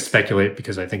I'm going to speculate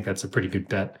because I think that's a pretty good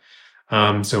bet.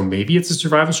 So maybe it's a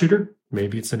survival shooter.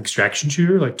 Maybe it's an extraction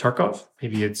shooter like Tarkov.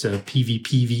 Maybe it's a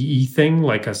PvPvE thing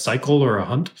like a cycle or a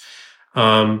hunt.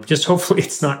 Just hopefully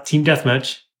it's not team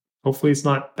deathmatch. Hopefully it's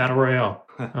not battle royale.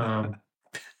 I'm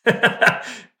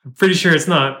pretty sure it's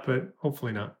not, but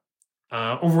hopefully not.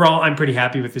 Overall, I'm pretty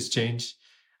happy with this change.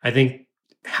 I think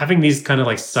having these kind of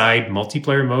like side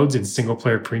multiplayer modes in single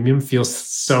player premium feels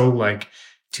so like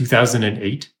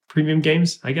 2008 premium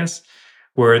games, I guess,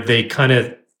 where they kind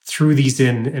of threw these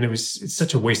in and it's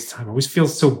such a waste of time. I always feel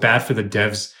so bad for the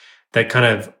devs that kind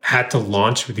of had to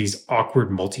launch with these awkward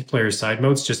multiplayer side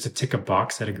modes just to tick a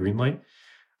box at a green light.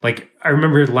 Like, I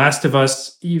remember Last of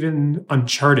Us, even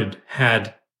Uncharted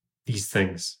had these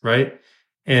things, right?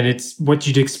 And it's what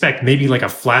you'd expect, maybe like a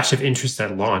flash of interest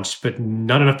at launch, but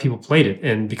not enough people played it.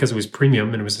 And because it was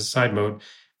premium and it was a side mode,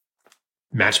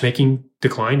 matchmaking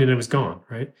declined and it was gone,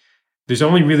 right? There's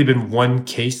only really been one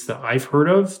case that I've heard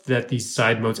of that these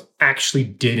side modes actually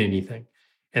did anything.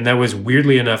 And that was,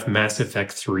 weirdly enough, Mass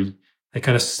Effect 3. They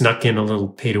kind of snuck in a little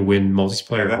pay-to-win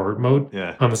multiplayer horde mode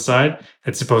on the side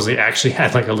that supposedly actually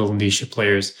had like a little niche of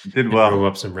players. Did well. Drove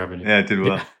up some revenue. Yeah, it did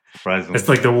well. Surprisingly. That's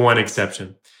like the one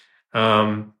exception.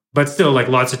 But still, like,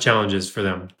 lots of challenges for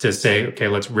them to say, okay,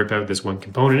 let's rip out this one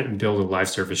component and build a live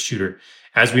service shooter,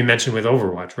 as we mentioned with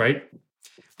Overwatch, right?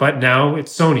 But now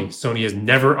it's Sony. Sony has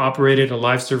never operated a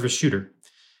live service shooter.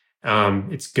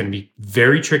 It's going to be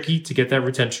very tricky to get that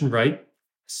retention right,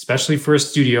 especially for a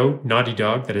studio, Naughty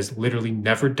Dog, that has literally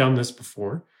never done this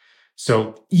before.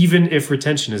 So even if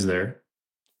retention is there,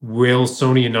 will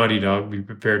Sony and Naughty Dog be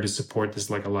prepared to support this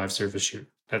like a live service shooter?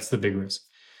 That's the big risk.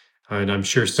 And I'm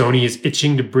sure Sony is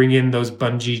itching to bring in those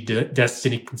Bungie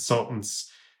Destiny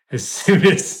consultants as soon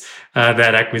as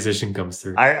that acquisition comes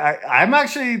through.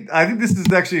 I think this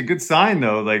is actually a good sign,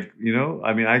 though. Like, you know,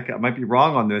 I mean, I might be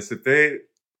wrong on this.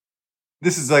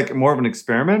 This is like more of an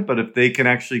experiment, but if they can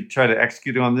actually try to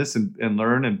execute on this and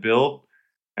learn and build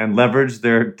and leverage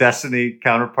their Destiny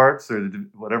counterparts or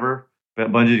whatever,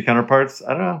 Bungie counterparts, I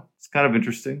don't know. It's kind of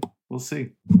interesting. We'll see.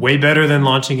 Way better than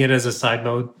launching it as a side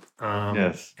mode.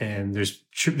 Yes. And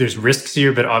there's risks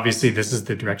here, but obviously this is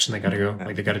the direction they got to go.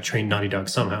 Like, they got to train Naughty Dog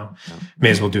somehow. May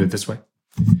as well do it this way.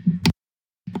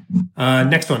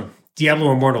 Next one,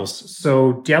 Diablo Immortals.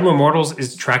 So Diablo Immortals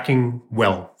is tracking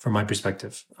well from my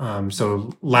perspective.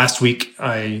 So last week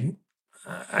I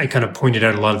kind of pointed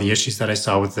out a lot of the issues that I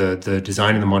saw with the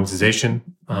design and the monetization.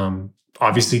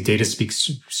 Obviously data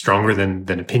speaks stronger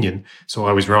than opinion. So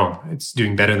I was wrong. It's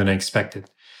doing better than I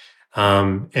expected.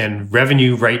 And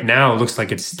revenue right now looks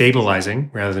like it's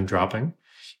stabilizing rather than dropping.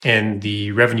 And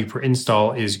the revenue per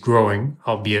install is growing,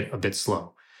 albeit a bit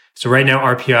slow. So right now,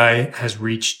 RPI has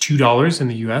reached $2 in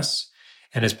the US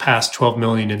and has passed 12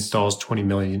 million installs, 20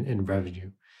 million in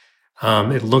revenue.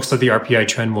 It looks like the RPI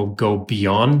trend will go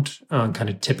beyond kind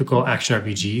of typical action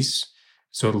RPGs.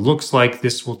 So it looks like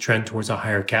this will trend towards a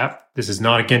higher cap. This is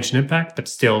not a Genshin Impact, but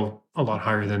still a lot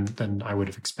higher than I would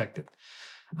have expected.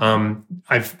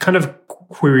 I've kind of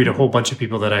queried a whole bunch of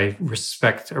people that I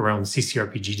respect around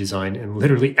CCRPG design, and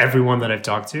literally everyone that I've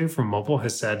talked to from mobile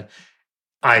has said,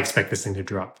 I expect this thing to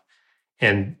drop.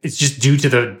 And it's just due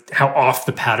to how off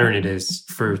the pattern it is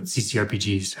for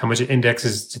CCRPGs, how much it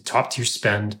indexes to top tier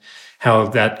spend, how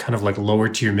that kind of like lower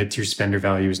tier, mid tier spender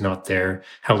value is not there,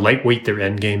 how lightweight their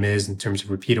end game is in terms of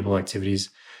repeatable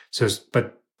activities. So,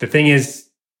 but the thing is,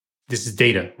 this is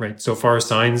data, right? So far,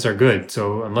 signs are good.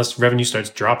 So unless revenue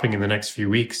starts dropping in the next few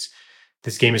weeks,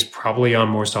 this game is probably on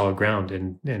more solid ground,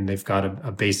 and they've got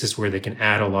a basis where they can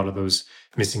add a lot of those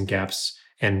missing gaps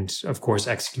and, of course,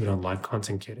 execute on live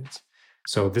content cadence.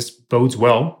 So this bodes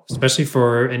well, especially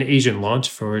for an Asian launch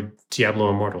for Diablo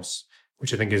Immortals,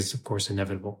 which I think is, of course,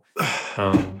 inevitable.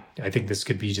 I think this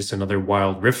could be just another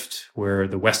wild rift where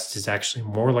the West is actually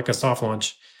more like a soft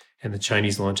launch and the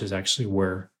Chinese launch is actually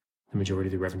where the majority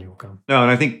of the revenue will come. No,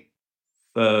 and I think,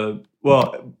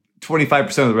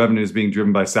 25% of the revenue is being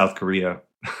driven by South Korea.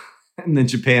 And then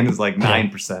Japan is like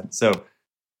 9%. So if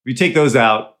you take those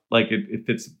out, like it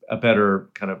fits a better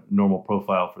kind of normal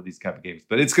profile for these type of games.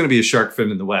 But it's going to be a shark fin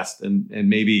in the West. And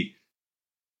maybe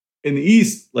in the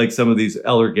East, like some of these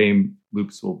elder game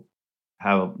loops will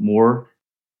have more,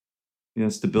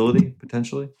 stability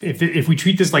potentially. If we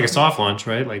treat this like a soft launch,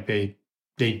 right? Like they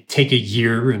take a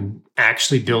year and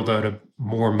actually build out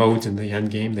more modes in the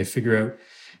end game. They figure out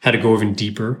how to go even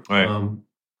deeper. Right.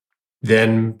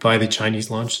 Then by the Chinese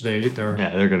launch, they're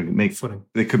going to make footing.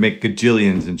 They could make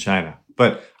gajillions in China.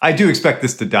 But I do expect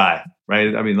this to die,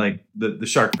 right? I mean, like the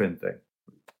shark fin thing.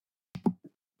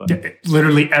 Yeah,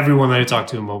 literally everyone that I talked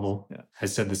to in mobile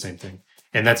has said the same thing.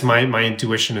 And that's my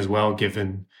intuition as well,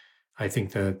 given, I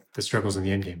think, the struggles in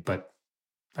the end game. But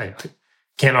I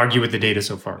can't argue with the data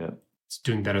so far. Yeah. It's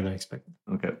doing better than I expected.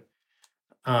 Okay.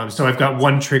 So I've got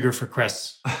one trigger for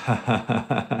Cress.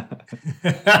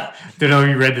 Don't know if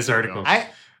you read this article.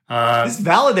 This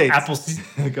validates. Apple.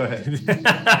 Go ahead.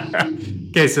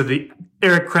 Okay, so the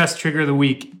Eric Kress trigger of the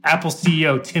week. Apple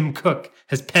CEO Tim Cook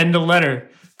has penned a letter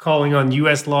calling on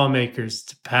U.S. lawmakers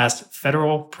to pass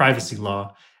federal privacy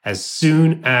law as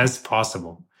soon as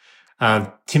possible.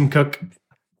 Tim Cook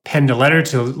penned a letter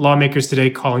to lawmakers today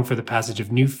calling for the passage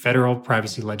of new federal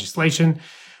privacy legislation,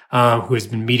 who has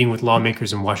been meeting with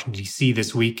lawmakers in Washington, D.C.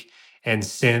 this week, and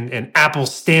Apple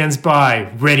stands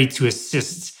by ready to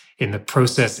assist in the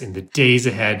process in the days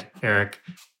ahead. Eric.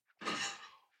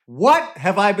 What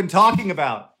have I been talking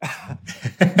about?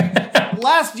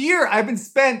 Last year, I've been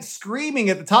spent screaming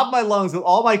at the top of my lungs with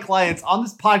all my clients on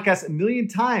this podcast a million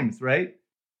times, right?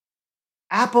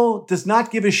 Apple does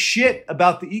not give a shit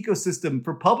about the ecosystem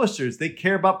for publishers. They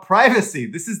care about privacy.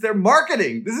 This is their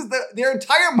marketing. This is their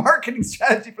entire marketing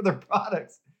strategy for their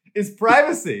products is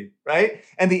privacy, right?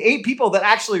 And the 8 people that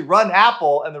actually run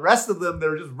Apple and the rest of them,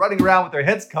 they're just running around with their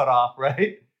heads cut off,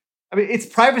 right? I mean, it's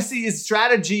privacy is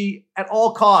strategy at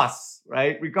all costs,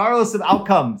 right? Regardless of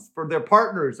outcomes for their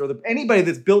partners or anybody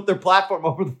that's built their platform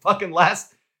over the fucking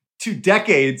last 2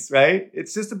 decades, right?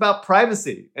 It's just about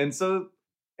privacy. And so,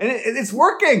 it's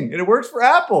working, and it works for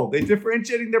Apple. They're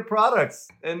differentiating their products.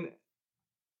 And,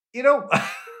 this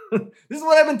is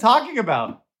what I've been talking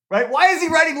about, right? Why is he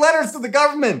writing letters to the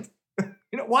government?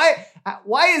 Why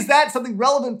is that something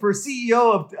relevant for a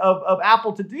CEO of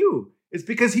Apple to do? It's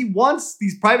because he wants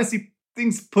these privacy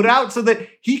things put out so that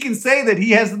he can say that he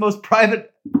has the most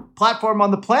private platform on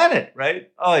the planet,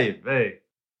 right? Oh,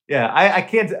 yeah. I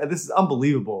can't. This is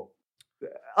unbelievable.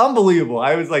 Unbelievable.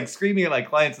 I was like screaming at my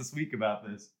clients this week about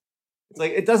this. It's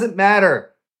like, it doesn't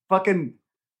matter. Fucking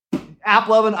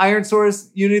Apple and Iron Source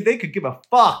Unity, they could give a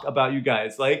fuck about you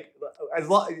guys. Like, as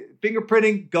long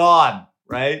fingerprinting gone,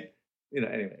 right?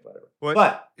 Anyway, whatever.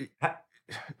 What? But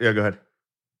yeah, go ahead.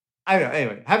 I don't know.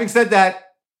 Anyway, having said that,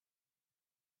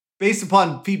 based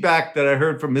upon feedback that I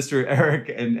heard from Mr.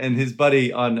 Eric and his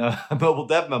buddy on Mobile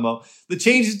Dev Memo, the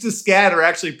changes to SCAD are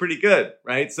actually pretty good,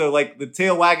 right? So like the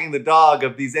tail wagging the dog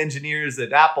of these engineers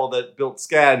at Apple that built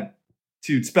SCAD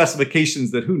to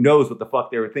specifications that who knows what the fuck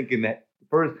they were thinking that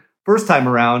first time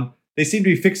around, they seem to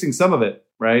be fixing some of it,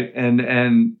 right?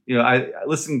 And I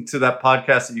listened to that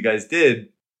podcast that you guys did.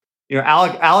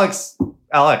 Alex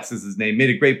is his name,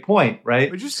 made a great point,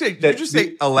 right? Did you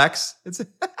say Alex?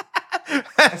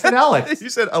 I said Alex. You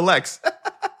said Alex.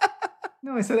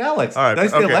 No, I said Alex. All right. Did I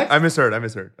say Okay. Alex? I misheard.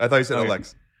 I thought you said Okay.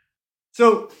 Alex.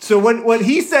 So what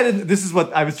he said, and this is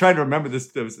what I was trying to remember.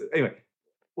 Anyway.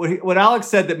 What Alex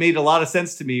said that made a lot of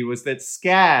sense to me was that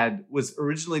SCAD was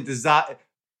originally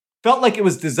felt like it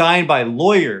was designed by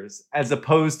lawyers as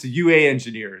opposed to UA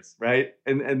engineers, right?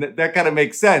 And that kind of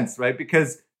makes sense, right?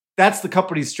 Because that's the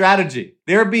company's strategy.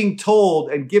 They're being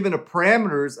told and given a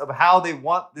parameters of how they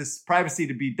want this privacy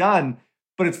to be done,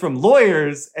 but it's from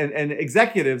lawyers and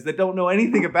executives that don't know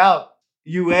anything about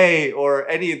UA or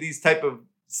any of these type of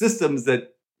systems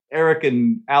that Eric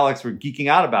and Alex were geeking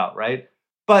out about, right?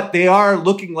 But they are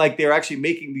looking like they're actually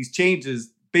making these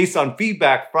changes based on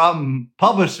feedback from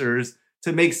publishers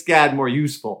to make SCAD more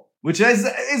useful, which is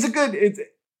a good.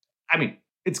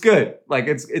 It's good. Like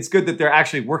it's good that they're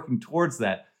actually working towards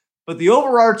that. But the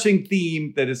overarching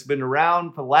theme that has been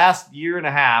around for the last year and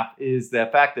a half is the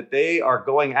fact that they are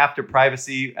going after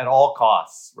privacy at all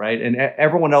costs, right? And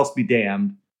everyone else be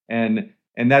damned. And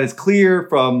that is clear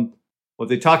from what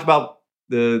they talked about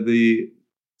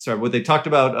what they talked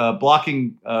about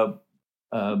blocking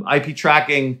IP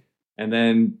tracking, and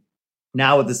then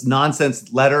now with this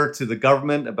nonsense letter to the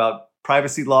government about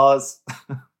privacy laws.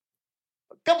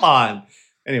 Come on.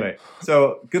 Anyway,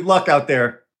 so good luck out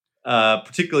there,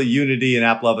 particularly Unity and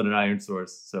AppLovin and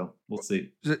ironSource. So we'll see.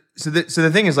 So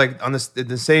the thing is, like, on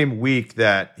the same week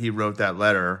that he wrote that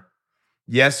letter,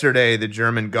 yesterday the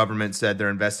German government said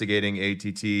they're investigating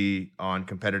ATT on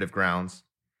competitive grounds.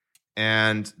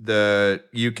 And the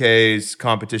UK's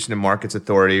Competition and Markets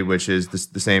Authority, which is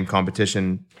the same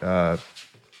competition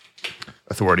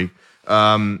authority,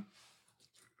 or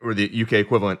the UK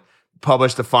equivalent,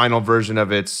 published the final version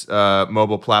of its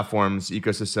mobile platforms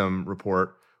ecosystem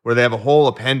report, where they have a whole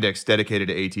appendix dedicated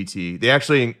to ATT. They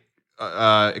actually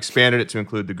expanded it to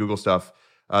include the Google stuff.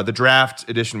 The draft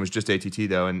edition was just ATT,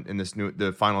 though, and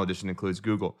the final edition includes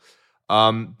Google.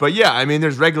 But yeah, I mean,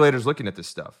 there's regulators looking at this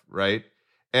stuff, right?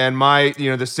 And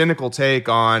the cynical take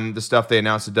on the stuff they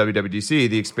announced at WWDC,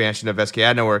 the expansion of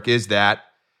SKAdNetwork, is that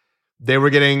they were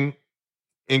getting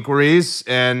inquiries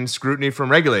and scrutiny from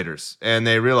regulators, and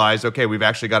they realized, okay, we've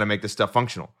actually got to make this stuff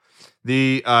functional.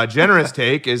 The generous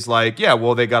take is like, yeah,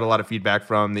 well, they got a lot of feedback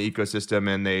from the ecosystem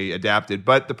and they adapted.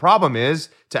 But the problem is,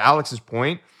 to Alex's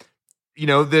point,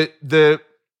 the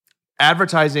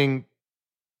advertising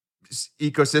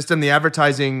ecosystem, the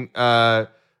advertising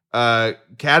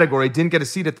category didn't get a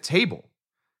seat at the table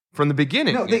from the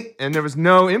beginning. And there was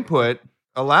no input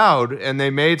allowed, and they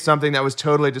made something that was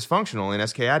totally dysfunctional in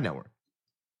SKAdNetwork.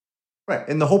 Right.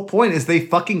 And the whole point is they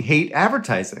fucking hate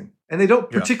advertising, and they don't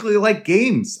particularly like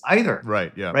games either.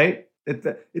 Right. Yeah. Right.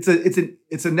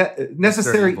 It's a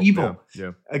necessary evil.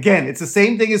 Yeah. Again, it's the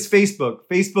same thing as Facebook.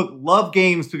 Facebook loved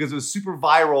games because it was super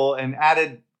viral and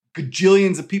added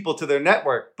gajillions of people to their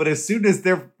network. But as soon as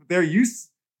their use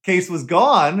case was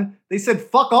gone, they said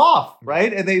fuck off,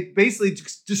 right? And they basically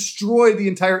just destroyed the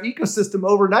entire ecosystem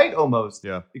overnight almost.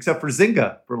 Yeah. Except for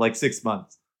Zynga for like 6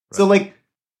 months. Right. So like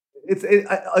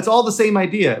it's all the same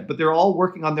idea, but they're all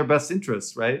working on their best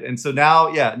interests, right? And so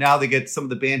now they get some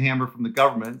of the banhammer from the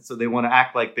government, so they want to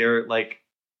act like they're like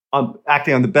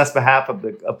acting on the best behalf of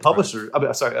the publisher.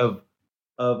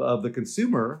 Of the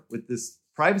consumer with this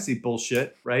privacy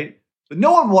bullshit, right? But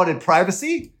no one wanted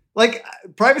privacy. Like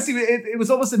privacy, it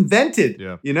was almost invented.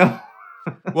 Yeah.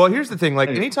 Well, here's the thing: like,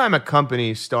 anytime a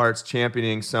company starts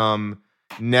championing some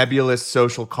nebulous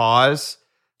social cause,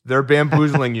 they're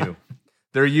bamboozling you.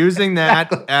 They're using that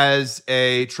as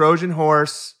a Trojan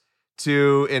horse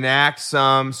to enact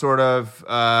some sort of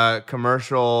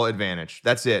commercial advantage.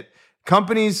 That's it.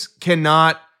 Companies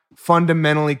cannot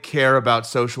fundamentally care about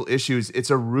social issues. It's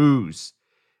a ruse.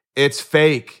 It's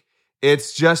fake.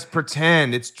 It's just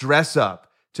pretend. It's dress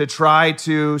up to try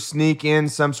to sneak in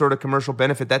some sort of commercial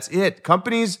benefit. That's it.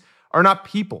 Companies are not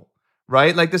people.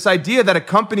 Right? Like this idea that a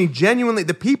company genuinely,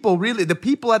 the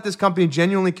people at this company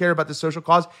genuinely care about the social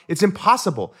cause, it's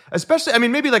impossible. Especially, I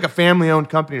mean, maybe like a family-owned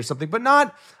company or something, but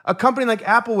not a company like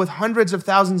Apple with hundreds of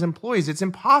thousands of employees. It's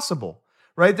impossible,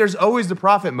 right? There's always the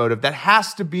profit motive. That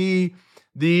has to be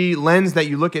the lens that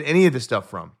you look at any of this stuff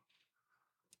from.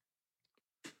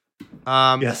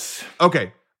 Yes.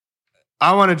 Okay.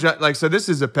 I want to, so this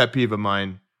is a pet peeve of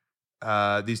mine,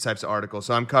 these types of articles.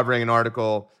 So I'm covering an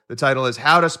article. The title is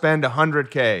How to Spend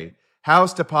 $100K,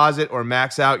 House Deposit or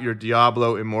Max Out Your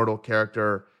Diablo Immortal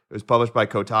Character. It was published by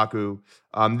Kotaku.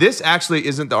 This actually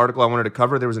isn't the article I wanted to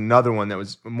cover. There was another one that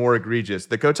was more egregious.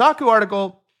 The Kotaku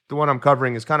article, the one I'm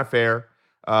covering, is kind of fair,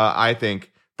 I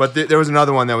think. But there was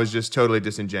another one that was just totally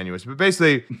disingenuous. But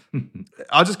basically,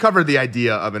 I'll just cover the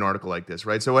idea of an article like this,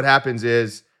 right? So what happens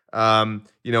is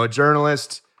A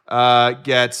journalist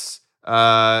gets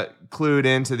clued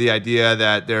into the idea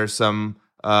that there's some,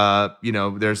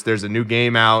 there's a new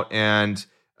game out and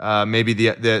maybe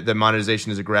the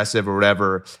monetization is aggressive or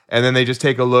whatever, and then they just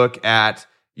take a look at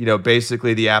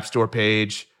basically the App Store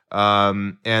page,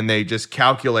 and they just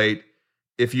calculate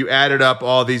if you added up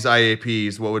all these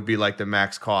IAPs, what would be like the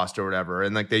max cost or whatever,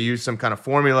 and like they use some kind of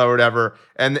formula or whatever,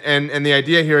 and the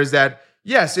idea here is that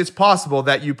yes, it's possible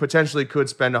that you potentially could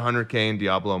spend $100K in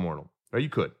Diablo Immortal, or you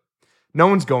could. No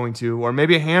one's going to, or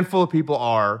maybe a handful of people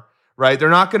are, right? They're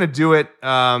not going to do it,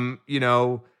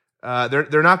 they're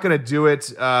not going to do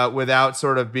it without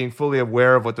sort of being fully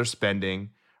aware of what they're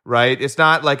spending, right? It's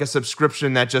not like a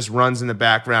subscription that just runs in the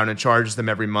background and charges them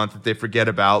every month that they forget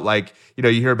about. Like, you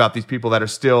hear about these people that are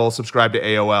still subscribed to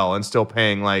AOL and still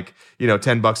paying like,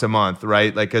 $10 a month,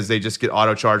 right? Like, because they just get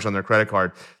auto charged on their credit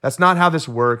card. That's not how this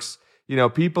works.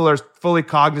 People are fully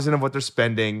cognizant of what they're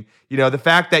spending. The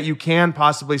fact that you can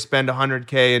possibly spend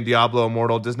 $100K in Diablo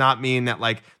Immortal does not mean that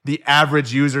like the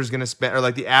average user is going to spend, or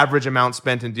like the average amount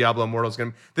spent in Diablo Immortal is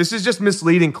going to. This is just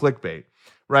misleading clickbait,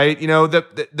 right?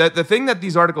 The thing that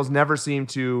these articles never seem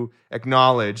to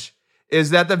acknowledge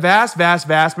is that the vast, vast,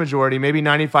 vast majority, maybe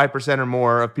 95% or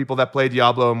more of people that play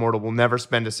Diablo Immortal will never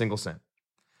spend a single cent,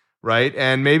 right?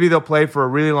 And maybe they'll play for a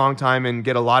really long time and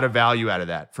get a lot of value out of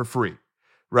that for free.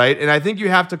 Right. And I think you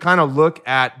have to kind of look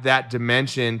at that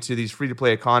dimension to these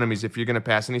free-to-play economies if you're going to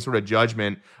pass any sort of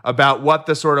judgment about what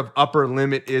the sort of upper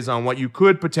limit is on what you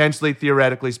could potentially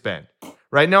theoretically spend.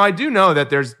 Right. Now, I do know that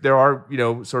there are,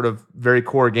 sort of very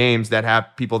core games that have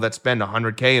people that spend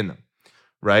 $100K in them.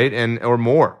 Right. Or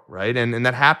more. Right. And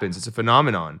that happens. It's a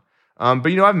phenomenon. But,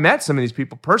 I've met some of these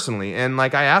people personally. And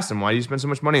like I asked them, why do you spend so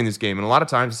much money in this game? And a lot of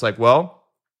times it's like, well,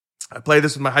 I play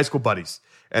this with my high school buddies.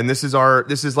 And this is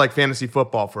like fantasy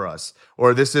football for us.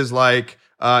 Or this is like,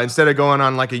 instead of going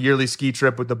on like a yearly ski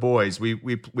trip with the boys,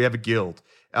 we have a guild.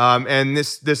 And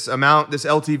this amount, this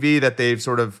LTV that they've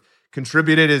sort of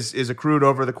contributed is accrued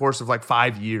over the course of like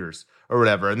 5 years or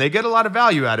whatever. And they get a lot of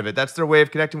value out of it. That's their way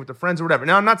of connecting with their friends or whatever.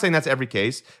 Now, I'm not saying that's every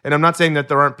case. And I'm not saying that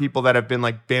there aren't people that have been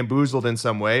like bamboozled in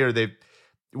some way or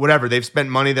they've spent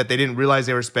money that they didn't realize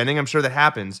they were spending. I'm sure that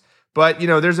happens. But,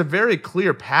 there's a very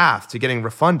clear path to getting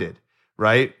refunded,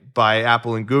 right, by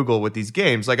Apple and Google with these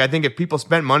games. Like, I think if people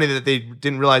spent money that they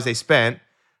didn't realize they spent,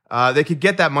 they could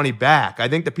get that money back. I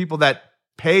think the people that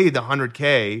pay the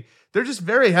 $100K, they're just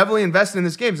very heavily invested in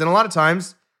these games. And a lot of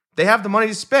times they have the money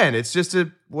to spend. It's just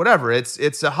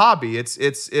it's a hobby.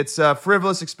 It's a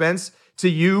frivolous expense to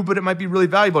you, but it might be really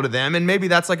valuable to them. And maybe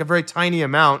that's like a very tiny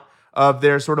amount of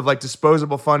their sort of like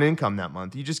disposable fund income that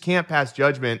month. You just can't pass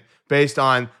judgment based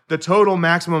on the total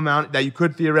maximum amount that you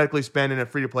could theoretically spend in a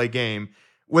free-to-play game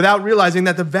without realizing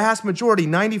that the vast majority,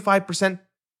 95%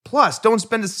 plus, don't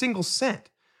spend a single cent,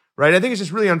 right? I think it's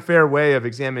just really unfair way of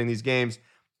examining these games.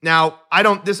 Now,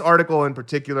 this article in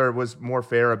particular was more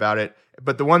fair about it,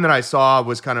 but the one that I saw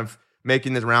was kind of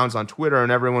making the rounds on Twitter and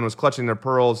everyone was clutching their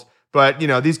pearls. But,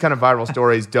 these kind of viral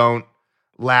stories don't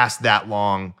last that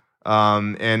long.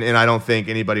 And I don't think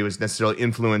anybody was necessarily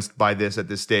influenced by this at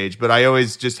this stage, but I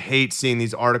always just hate seeing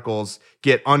these articles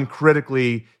get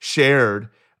uncritically shared,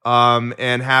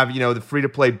 and have, the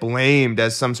free-to-play blamed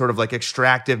as some sort of like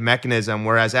extractive mechanism,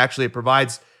 whereas actually it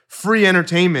provides free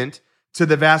entertainment to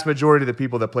the vast majority of the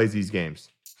people that plays these games.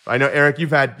 I know, Eric,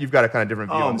 you've got a kind of different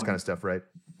view on this kind of stuff, right?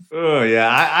 Oh yeah,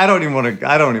 I don't even want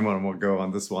to go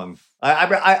on this one.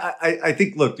 I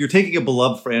think, look, you're taking a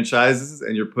beloved franchises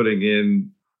and you're putting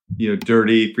in,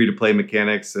 dirty free-to-play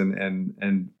mechanics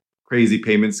and crazy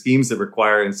payment schemes that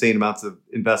require insane amounts of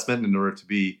investment in order to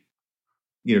be,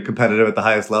 competitive at the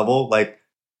highest level. Like,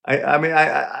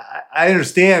 I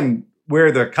understand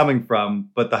where they're coming from,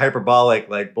 but the hyperbolic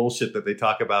like bullshit that they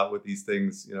talk about with these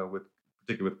things,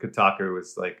 particularly with Kotaku,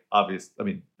 is like obvious. I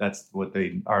mean, that's what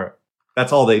they are.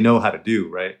 That's all they know how to do,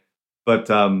 right? But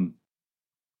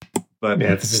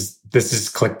yeah, this is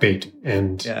clickbait,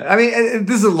 and yeah, I mean,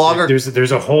 this is a longer.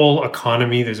 There's a whole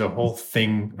economy. There's a whole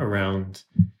thing around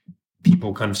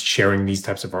people kind of sharing these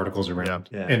types of articles around,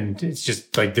 yeah. And it's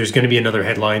just like there's going to be another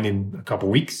headline in a couple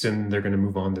weeks, and they're going to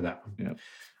move on to that one. Yeah.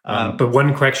 But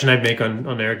one correction I'd make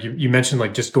on Eric, you mentioned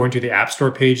like just going to the App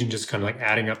Store page and just kind of like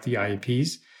adding up the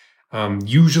IAPs.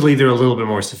 Usually they're a little bit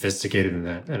more sophisticated than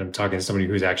that, and I'm talking to somebody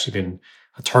who's actually been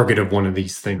a target of one of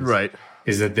these things. Right.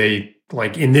 Is that they,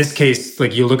 like in this case,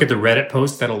 like you look at the Reddit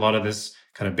post that a lot of this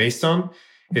kind of based on,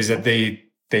 is that they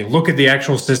look at the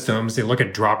actual systems, they look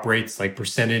at drop rates, like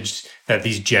percentage that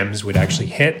these gems would actually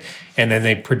hit, and then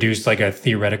they produce like a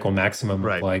theoretical maximum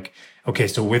right. of like, okay,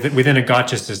 so within a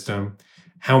gacha system,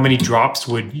 how many drops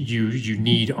would you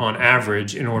need on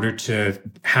average in order to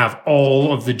have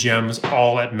all of the gems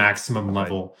all at maximum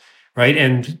level, right?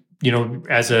 And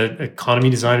as an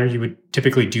economy designer, you would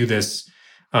typically do this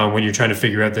when you're trying to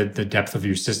figure out the depth of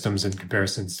your systems in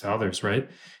comparisons to others, right?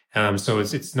 So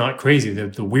it's not crazy.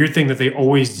 The weird thing that they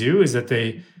always do is that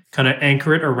they kind of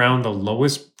anchor it around the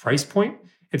lowest price point.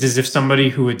 It's as if somebody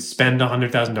who would spend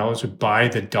 $100,000 would buy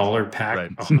the dollar pack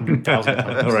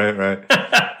 $100,000.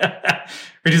 right.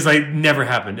 Which is like never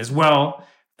happened as well,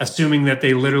 assuming that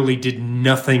they literally did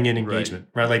nothing in engagement,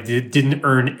 right? Like they didn't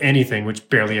earn anything, which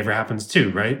barely ever happens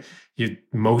too, right?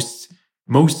 Most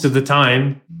of the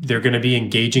time, they're going to be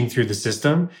engaging through the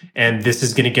system, and this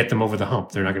is going to get them over the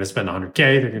hump. They're not going to spend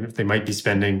 $100K. They might be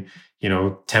spending,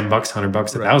 $10, $100,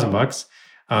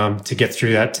 $1,000 to get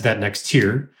through to that next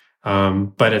tier.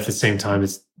 But at the same time,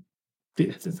 it's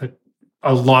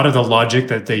a lot of the logic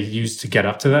that they use to get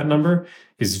up to that number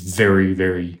is very,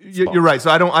 very small. You're right.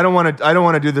 So I don't want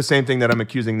to do the same thing that I'm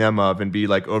accusing them of and be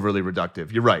like overly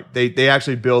reductive. You're right. They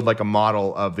actually build like a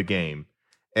model of the game,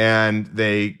 and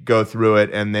they go through it,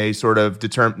 and they sort of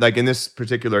determine, like in this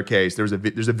particular case, there's a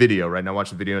video, right? Now watch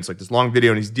the video. It's like this long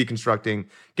video, and he's deconstructing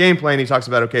gameplay, and he talks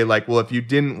about, okay, like, well, if you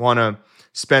didn't want to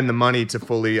spend the money to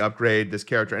fully upgrade this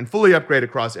character and fully upgrade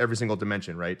across every single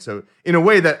dimension, right? So in a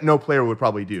way that no player would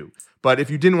probably do. But if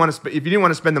you didn't want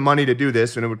to spend the money to do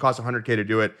this, and it would cost $100K to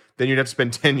do it, then you'd have to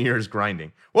spend 10 years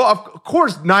grinding. Well, of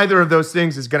course, neither of those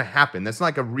things is going to happen. That's not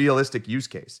like a realistic use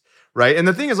case, right? And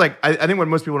the thing is, like, I think what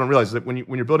most people don't realize is that when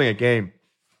you're building a game,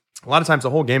 a lot of times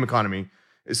the whole game economy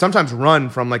is sometimes run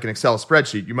from like an Excel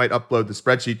spreadsheet. You might upload the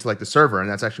spreadsheet to like the server, and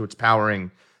that's actually what's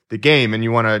powering the game. And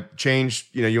you want to change,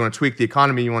 you want to tweak the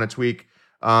economy, you want to tweak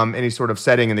any sort of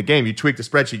setting in the game. You tweak the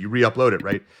spreadsheet, you re-upload it,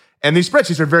 right? And these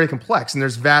spreadsheets are very complex, and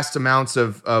there's vast amounts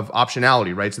of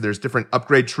optionality, right? So there's different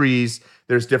upgrade trees,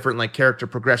 there's different like character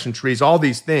progression trees. All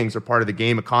these things are part of the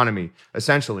game economy,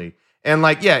 essentially. And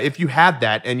like, yeah, if you had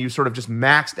that and you sort of just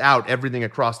maxed out everything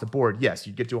across the board, yes,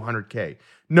 you'd get to 100K.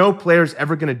 No player's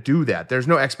ever going to do that. There's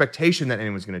no expectation that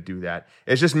anyone's going to do that.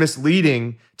 It's just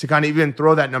misleading to kind of even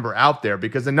throw that number out there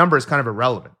because the number is kind of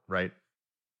irrelevant, right?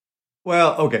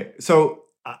 Well, okay. So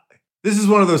this is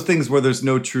one of those things where there's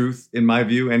no truth, in my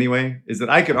view, anyway, is that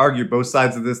I could argue both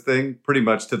sides of this thing pretty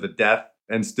much to the death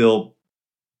and still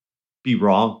be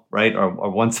wrong, right? Or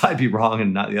one side be wrong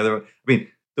and not the other. I mean,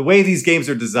 the way these games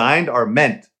are designed are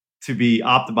meant to be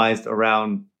optimized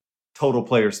around total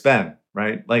player spend,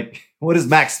 right? Like, what is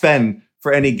max spend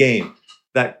for any game?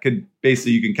 That could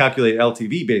basically, you can calculate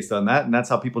LTV based on that, and that's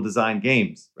how people design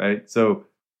games, right? So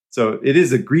it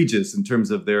is egregious in terms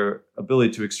of their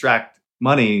ability to extract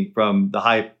money from the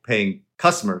high-paying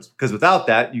customers, because without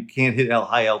that, you can't hit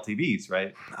high LTVs,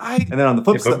 right? And then on the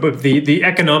flip side, but the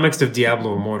economics of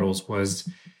Diablo Immortals was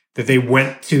that they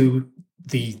went to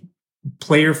the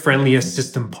player-friendliest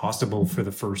system possible for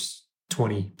the first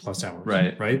 20 plus hours,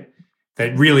 right?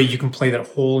 That really you can play that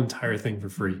whole entire thing for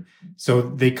free. So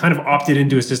they kind of opted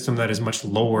into a system that is much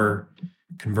lower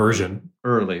conversion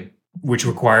early, which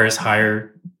requires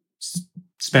higher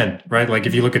spend, right? Like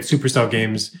if you look at Supercell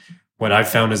games, what I've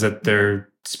found is that their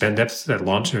spend depth at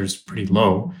launch is pretty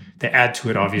low. They add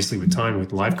to it obviously with time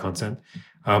with live content,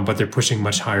 but they're pushing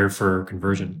much higher for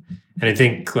conversion. And I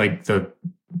think like the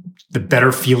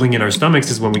better feeling in our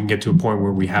stomachs is when we can get to a point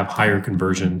where we have higher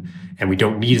conversion and we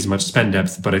don't need as much spend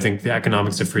depth. But I think the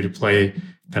economics of free to play,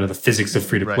 kind of the physics of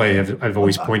free to play, I've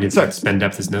always pointed that spend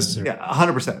depth is necessary. Yeah,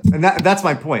 100%. And that's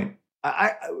my point.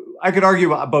 I could argue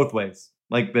both ways,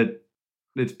 like that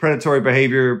it's predatory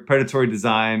behavior, predatory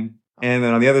design. And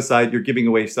then on the other side, you're giving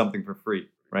away something for free,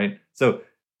 right? So,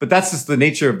 but that's just the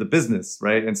nature of the business,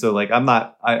 right? And so like, I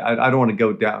don't want to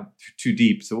go down too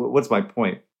deep. So what's my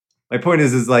point? My point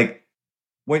is like,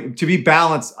 to be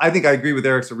balanced, I think I agree with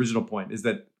Eric's original point, is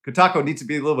that Kotaku needs to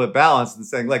be a little bit balanced and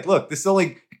saying like, look, this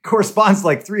only corresponds to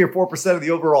like 3 or 4% of the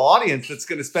overall audience that's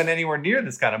going to spend anywhere near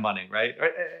this kind of money, right?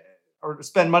 Or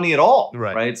spend money at all,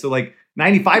 right? So like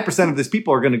 95% of these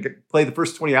people are going to play the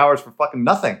first 20 hours for fucking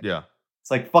nothing. Yeah. It's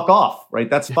like, fuck off, right?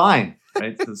 That's fine,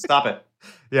 right? So stop it.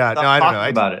 Yeah, Stop no, I don't know.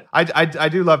 about it. I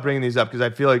do love bringing these up because I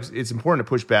feel like it's important to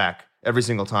push back every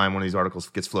single time one of these articles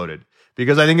gets floated,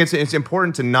 because I think it's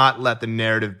important to not let the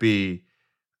narrative be,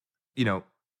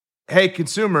 hey,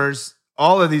 consumers,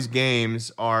 all of these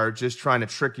games are just trying to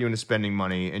trick you into spending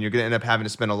money, and you're going to end up having to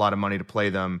spend a lot of money to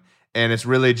play them, and it's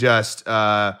really just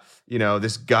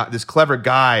this clever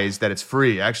guise that it's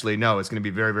free. Actually, no, it's going to be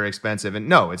very, very expensive. And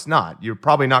no, it's not. You're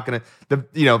probably not going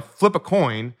to, flip a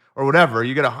coin or whatever.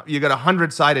 You get a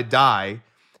 100-sided die.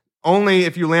 Only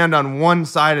if you land on one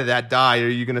side of that die are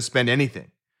you going to spend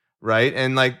anything, right?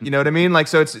 And like, you know what I mean? Like,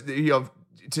 so it's,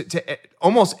 to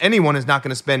almost anyone is not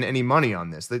going to spend any money on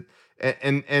this.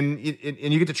 And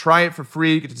you get to try it for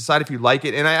free. You get to decide if you like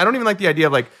it. And I don't even like the idea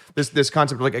of like this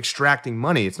concept of like extracting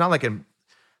money. It's not like an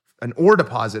ore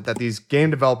deposit that these game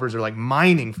developers are like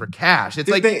mining for cash. It's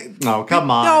like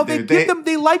come on. No, dude.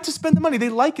 they like to spend the money. They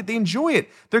like it. They enjoy it.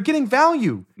 They're getting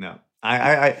value. No.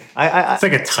 It's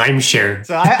like a timeshare.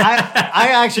 So I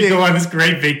actually you go on this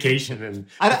great vacation, and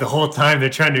the whole time they're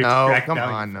trying to extract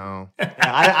value. No.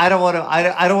 I don't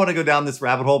want to go down this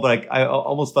rabbit hole, but I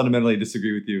almost fundamentally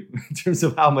disagree with you in terms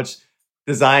of how much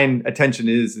design attention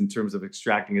is in terms of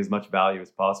extracting as much value as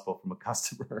possible from a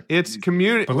customer. It's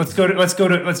community. But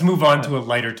let's move on to a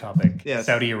lighter topic. Yes.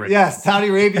 Saudi Arabia. Yes, Saudi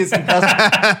Arabia's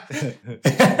investment.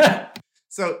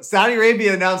 So Saudi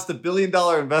Arabia announced $1 billion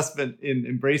investment in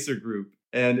Embracer Group,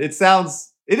 and it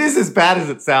is as bad as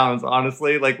it sounds,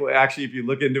 honestly. Like, actually, if you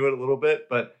look into it a little bit,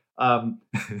 but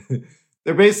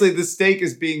they're basically, the stake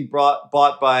is being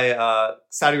bought by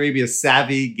Saudi Arabia's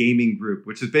Savvy Gaming Group,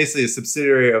 which is basically a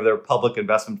subsidiary of their public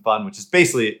investment fund, which is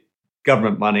basically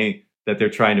government money that they're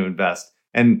trying to invest.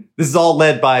 And this is all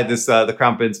led by the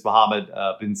Crown Prince Mohammed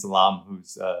bin Salman,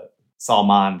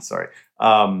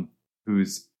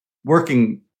 who's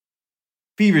working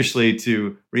feverishly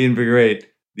to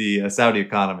reinvigorate the Saudi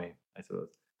economy, I suppose.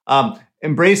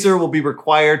 Embracer will be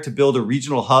required to build a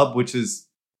regional hub, which is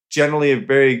generally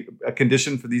a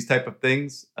condition for these type of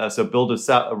things. So build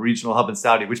a regional hub in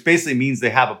Saudi, which basically means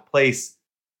they have a place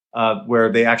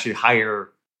where they actually hire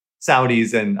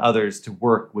Saudis and others to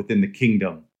work within the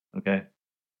kingdom. Okay.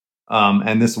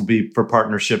 And this will be for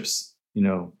partnerships,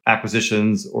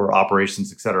 acquisitions or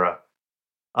operations, etc.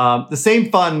 The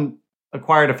same fund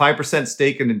acquired a 5%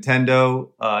 stake in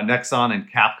Nintendo, Nexon,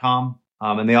 and Capcom.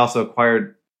 And they also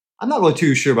acquired, I'm not really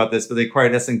too sure about this, but they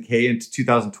acquired SNK in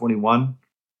 2021,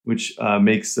 which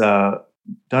makes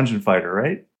Dungeon Fighter,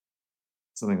 right?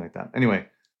 Something like that. Anyway,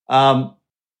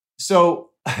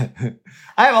 so I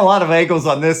have a lot of angles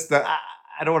on this that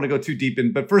I don't want to go too deep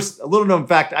in. But first, a little known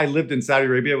fact, I lived in Saudi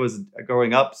Arabia, was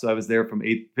growing up. So I was there from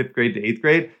 5th grade to 8th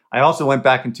grade. I also went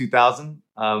back in 2000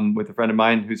 with a friend of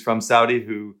mine who's from Saudi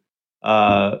who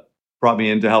brought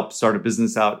me in to help start a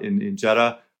business out in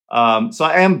Jeddah. So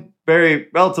I am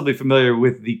relatively familiar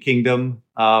with the kingdom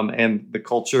and the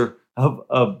culture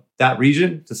of that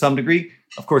region to some degree.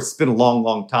 Of course, it's been a long,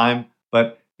 long time,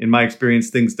 but in my experience,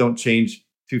 things don't change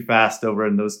too fast over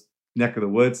in those neck of the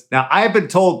woods. Now, I have been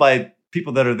told by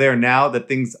people that are there now that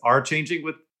things are changing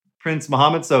with Prince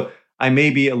Mohammed, so I may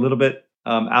be a little bit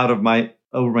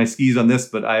over my skis on this,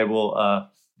 but I will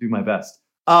do my best.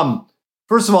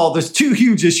 First of all, there's two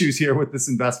huge issues here with this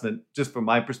investment, just from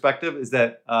my perspective, is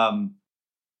that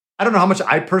I don't know how much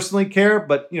I personally care,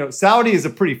 but Saudi is a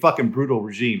pretty fucking brutal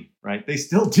regime, right? They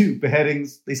still do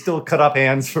beheadings. They still cut off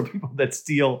hands for people that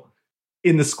steal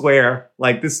in the square.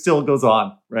 Like, this still goes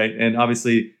on, right? And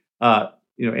obviously,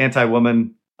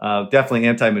 anti-woman, definitely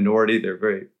anti-minority. They're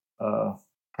very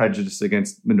prejudiced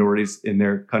against minorities in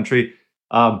their country.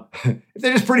 They're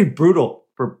just pretty brutal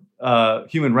for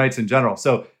human rights in general.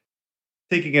 So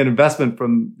taking an investment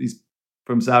from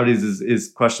Saudis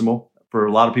is questionable for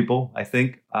a lot of people, I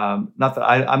think. Not that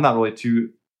I'm not really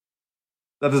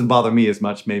that doesn't bother me as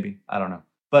much, maybe. I don't know.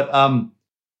 But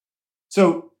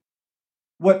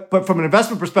but from an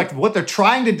investment perspective, what they're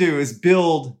trying to do is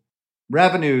build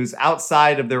revenues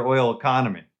outside of their oil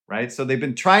economy, right? So they've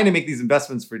been trying to make these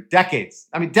investments for decades.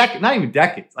 I mean, not even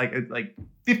decades, like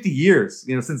 50 years,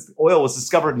 since oil was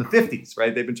discovered in the 50s,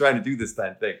 right? They've been trying to do this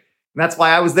kind of thing. And that's why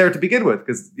I was there to begin with,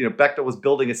 because, Bechtel was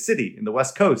building a city in the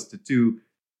West Coast to do,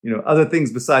 other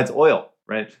things besides oil,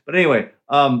 right? But anyway,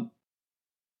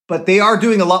 but they are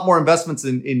doing a lot more investments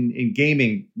in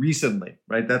gaming recently,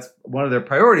 right? That's one of their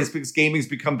priorities, because gaming's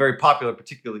become very popular,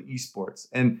 particularly esports.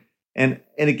 And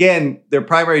again, their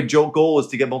primary goal is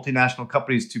to get multinational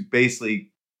companies to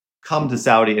basically come to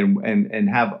Saudi and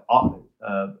have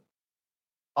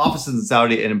offices in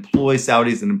Saudi and employ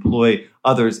Saudis and employ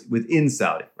others within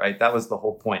Saudi, right? That was the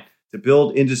whole point, to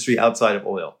build industry outside of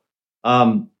oil.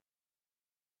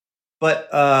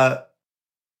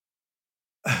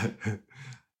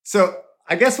 So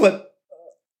I guess what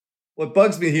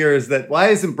bugs me here is that why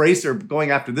is Embracer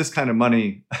going after this kind of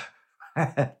money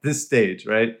at this stage,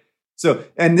 right? So,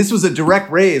 and this was a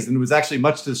direct raise, and it was actually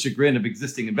much to the chagrin of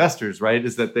existing investors, right?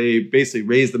 Is that they basically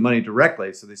raised the money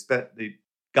directly. So they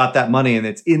got that money and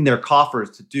it's in their coffers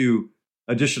to do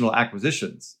additional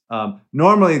acquisitions.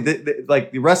 Normally,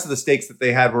 like the rest of the stakes that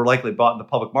they had were likely bought in the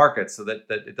public market, so that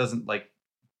it doesn't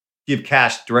give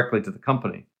cash directly to the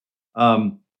company.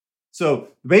 So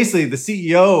basically, the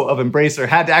CEO of Embracer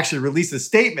had to actually release a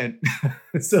statement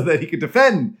so that he could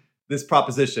defend this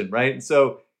proposition, right? And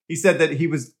so he said that he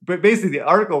was basically the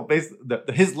article,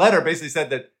 his letter basically said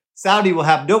that Saudi will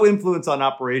have no influence on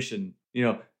operation.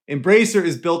 Embracer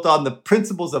is built on the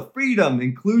principles of freedom,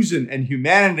 inclusion, and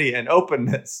humanity and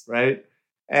openness, right?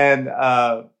 And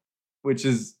which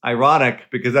is ironic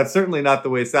because that's certainly not the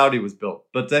way Saudi was built.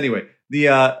 But anyway, they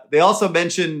also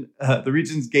mention the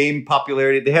region's game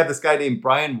popularity. They have this guy named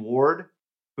Brian Ward,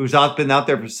 who's been out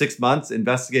there for 6 months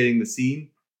investigating the scene.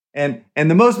 And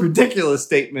the most ridiculous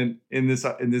statement in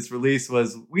this release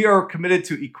was, "We are committed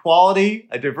to equality,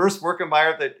 a diverse work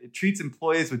environment that treats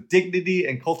employees with dignity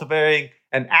and cultivating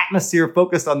an atmosphere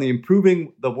focused on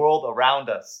improving the world around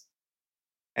us.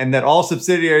 And that all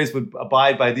subsidiaries would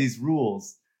abide by these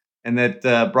rules. And that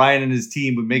Brian and his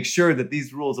team would make sure that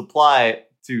these rules apply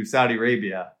to Saudi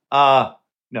Arabia."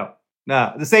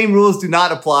 No, the same rules do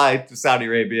not apply to Saudi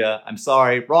Arabia. I'm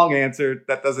sorry, wrong answer.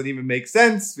 That doesn't even make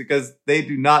sense because they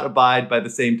do not abide by the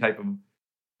same type of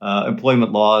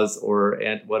employment laws or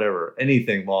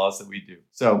anything laws that we do.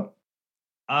 So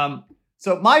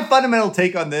my fundamental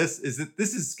take on this is that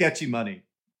this is sketchy money.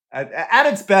 At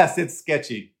its best, it's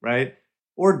sketchy, right?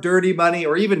 Or dirty money,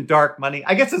 or even dark money.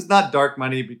 I guess it's not dark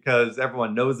money because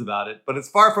everyone knows about it, but it's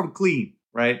far from clean,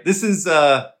 right? This is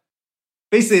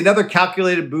basically another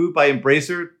calculated move by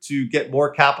Embracer to get more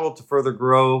capital to further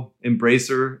grow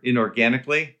Embracer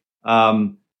inorganically.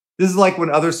 This is like when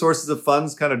other sources of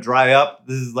funds kind of dry up.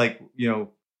 This is like,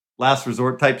 last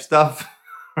resort type stuff,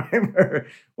 right?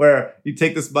 Where you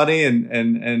take this money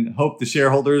and hope the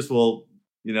shareholders will,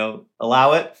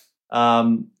 allow it.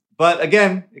 But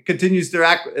again,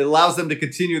 it allows them to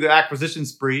continue their acquisition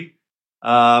spree.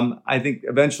 I think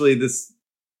eventually this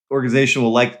organization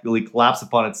will likely collapse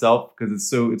upon itself because it's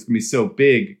going to be so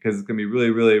big, because it's going to be really,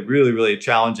 really, really, really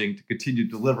challenging to continue to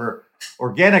deliver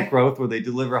organic growth where they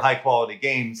deliver high quality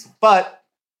games. But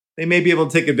they may be able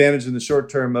to take advantage in the short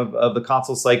term of the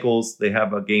console cycles. They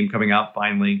have a game coming out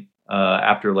finally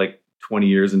after like 20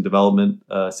 years in development.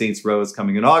 Saints Row is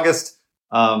coming in August,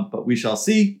 but we shall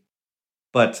see.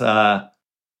 But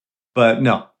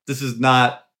no, this is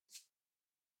not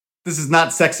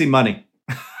sexy money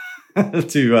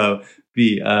to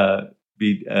be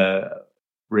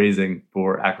raising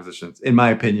for acquisitions, in my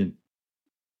opinion.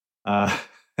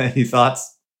 Any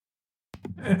thoughts?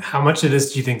 How much of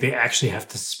this do you think they actually have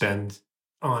to spend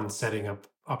on setting up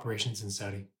operations in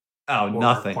Saudi? Oh,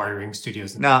 nothing. Acquiring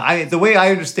studios. No, the way I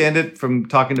understand it from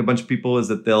talking to a bunch of people is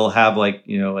that they'll have like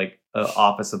an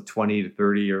office of 20 to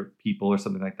 30 or people or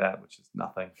something like that, which is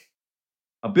nothing.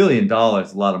 $1 billion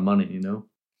is a lot of money,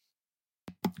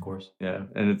 Of course. Yeah,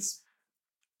 and it's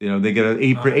they get an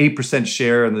 8%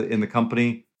 share in the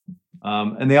company,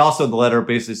 and they also, the letter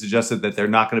basically suggested that they're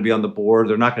not going to be on the board.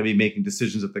 They're not going to be making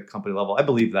decisions at the company level. I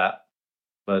believe that,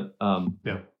 but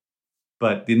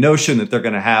But the notion that they're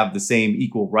going to have the same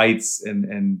equal rights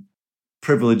and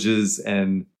privileges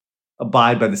and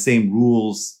abide by the same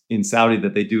rules in Saudi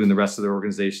that they do in the rest of their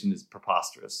organization is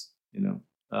preposterous.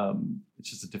 It's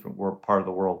just a different part of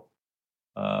the world.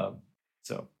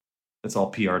 So that's all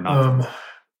PR nonsense.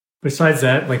 Besides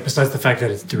the fact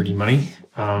that it's dirty money,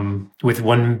 with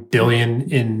 $1 billion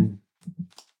in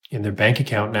their bank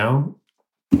account now,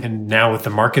 and now with the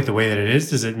market the way that it is,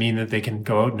 does it mean that they can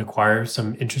go out and acquire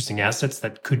some interesting assets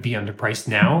that could be underpriced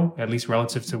now, at least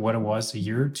relative to what it was a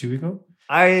year or two ago?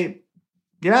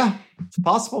 Yeah, it's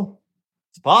possible.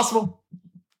 It's possible.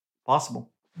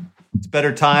 It's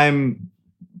better time,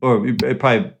 or it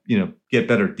probably, get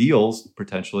better deals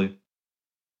potentially,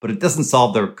 but it doesn't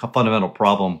solve their fundamental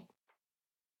problem.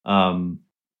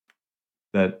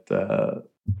 That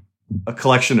a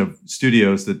collection of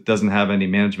studios that doesn't have any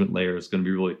management layer is going to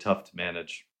be really tough to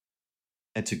manage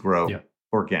and to grow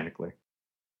organically.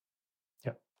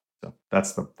 Yeah. So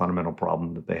that's the fundamental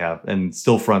problem that they have. And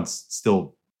Stillfront's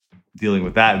still dealing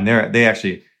with that. And they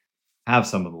actually have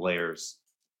some of the layers.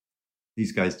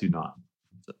 These guys do not.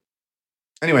 So,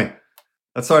 anyway,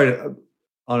 that's on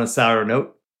a sour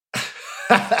note.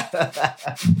 I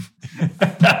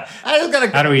just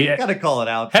gotta call it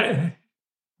out.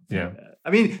 Yeah. I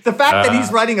mean, the fact that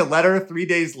he's writing a letter 3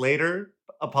 days later,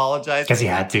 apologizing. Because he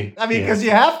had to. I mean, because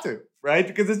you have to, right?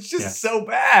 Because it's just so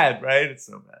bad, right? It's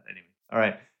so bad. Anyway. All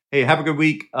right. Hey, have a good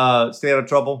week. Stay out of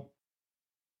trouble.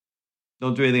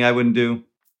 Don't do anything I wouldn't do.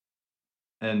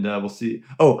 And we'll see.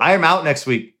 Oh, I am out next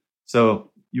week. So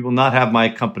you will not have my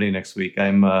company next week.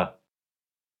 I'm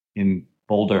in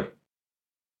Boulder.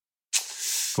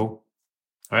 Cool.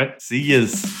 All right. See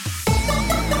yous.